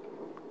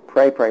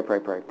 Pray, pray, pray,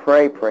 pray.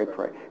 Pray, pray,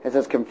 pray. It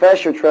says,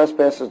 confess your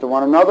trespasses to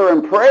one another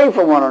and pray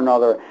for one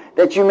another,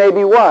 that you may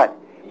be what?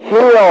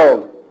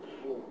 Healed.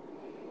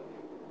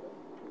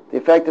 The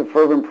effective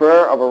fervent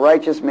prayer of a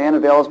righteous man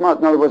avails much.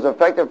 In other words, the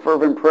effective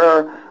fervent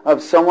prayer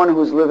of someone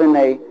who's living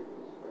a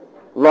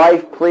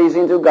life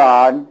pleasing to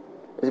God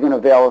is going to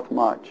availeth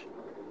much.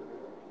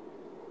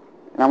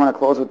 And I'm going to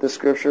close with this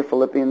scripture,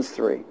 Philippians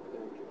 3.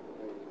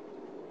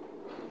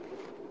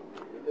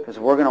 Because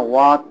we're going to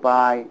walk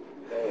by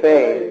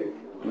faith,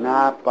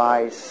 not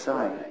by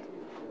sight.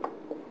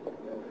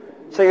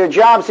 So your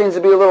job seems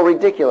to be a little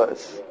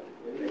ridiculous.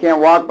 You can't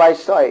walk by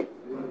sight.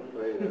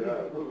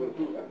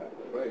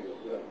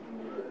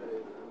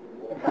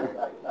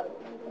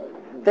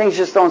 Things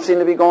just don't seem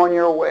to be going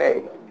your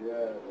way.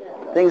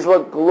 Things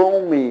look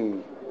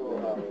gloomy.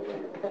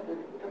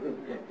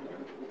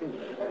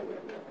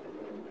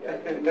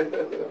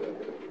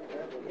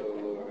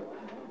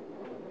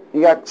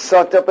 You got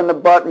sucked up in the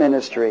butt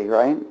ministry,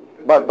 right?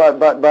 But.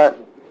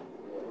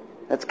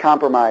 That's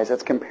compromise.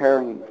 That's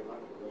comparing.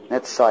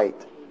 That's sight.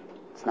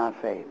 It's not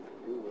faith.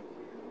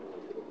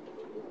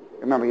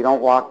 Remember, you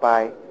don't walk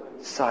by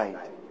sight.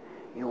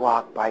 You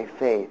walk by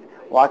faith.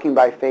 Walking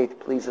by faith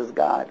pleases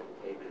God.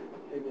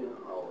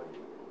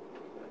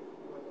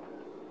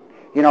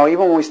 You know,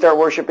 even when we start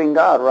worshiping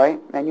God, right?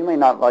 Man, you may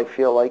not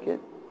feel like it.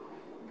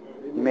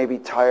 You may be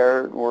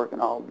tired,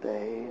 working all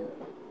day.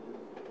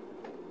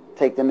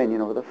 Take dominion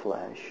over the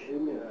flesh.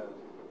 You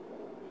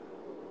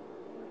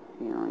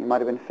know, you might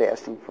have been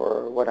fasting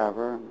for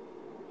whatever.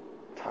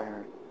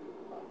 Tired.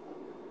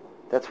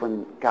 That's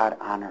when God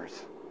honors.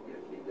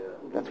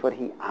 That's what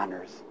He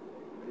honors.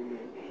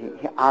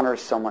 He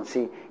honors someone.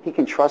 See, He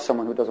can trust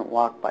someone who doesn't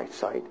walk by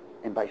sight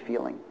and by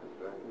feeling.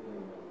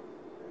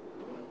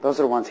 Those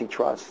are the ones He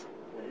trusts.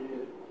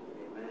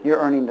 You're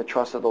earning the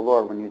trust of the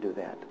Lord when you do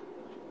that.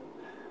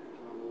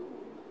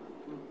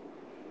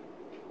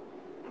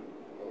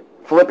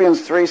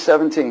 Philippians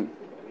 3:17.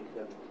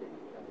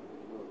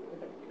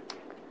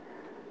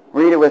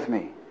 Read it with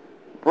me.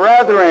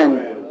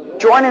 Brethren,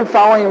 join in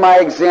following my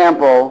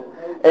example,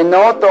 and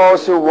note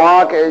those who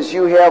walk as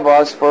you have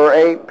us for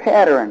a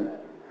pattern.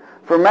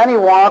 For many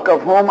walk,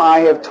 of whom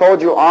I have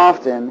told you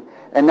often,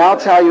 and now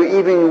tell you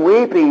even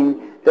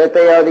weeping, that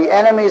they are the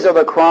enemies of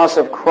the cross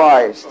of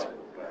Christ,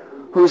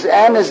 whose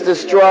end is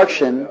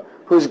destruction,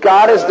 whose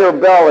God is their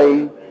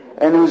belly,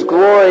 and whose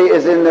glory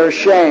is in their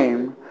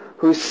shame,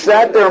 who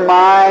set their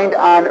mind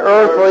on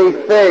earthly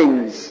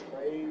things.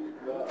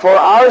 For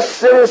our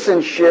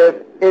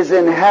citizenship is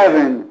in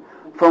heaven,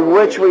 from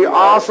which we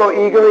also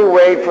eagerly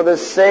wait for the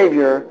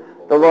Savior,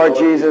 the Lord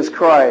Jesus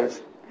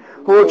Christ,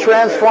 who will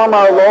transform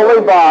our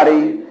lowly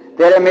body,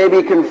 that it may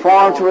be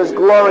conformed to His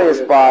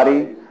glorious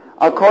body,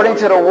 according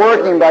to the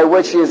working by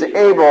which He is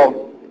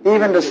able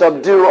even to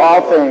subdue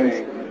all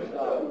things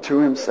to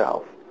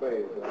Himself.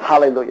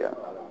 Hallelujah.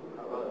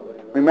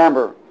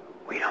 Remember,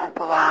 we don't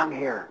belong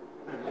here.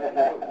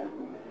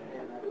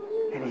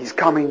 And He's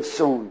coming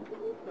soon.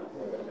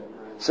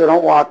 So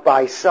don't walk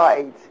by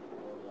sight.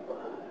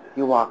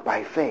 You walk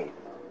by faith.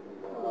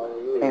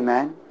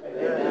 Amen.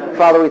 Amen.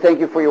 Father, we thank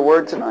you for your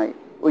word tonight.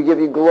 We give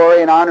you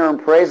glory and honor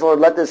and praise. Lord,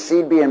 let this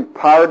seed be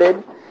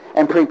imparted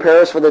and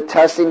prepare us for the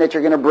testing that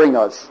you're going to bring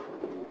us.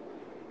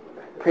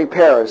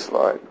 Prepare us,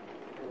 Lord.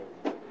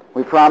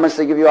 We promise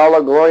to give you all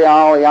the glory,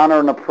 all the honor,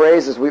 and the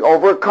praise as we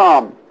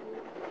overcome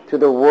to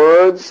the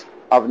words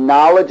of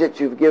knowledge that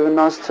you've given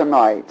us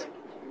tonight.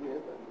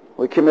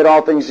 We commit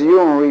all things to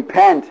you and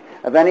repent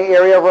of any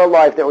area of our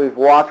life that we've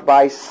walked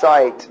by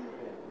sight.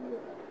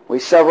 We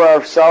sever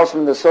ourselves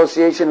from the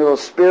association of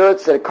those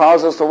spirits that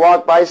cause us to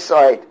walk by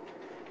sight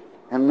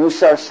and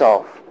loose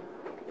ourselves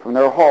from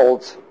their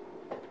holds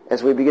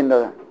as we begin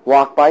to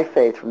walk by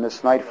faith from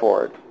this night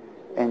forward.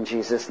 In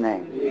Jesus'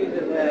 name.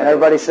 And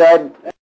everybody said...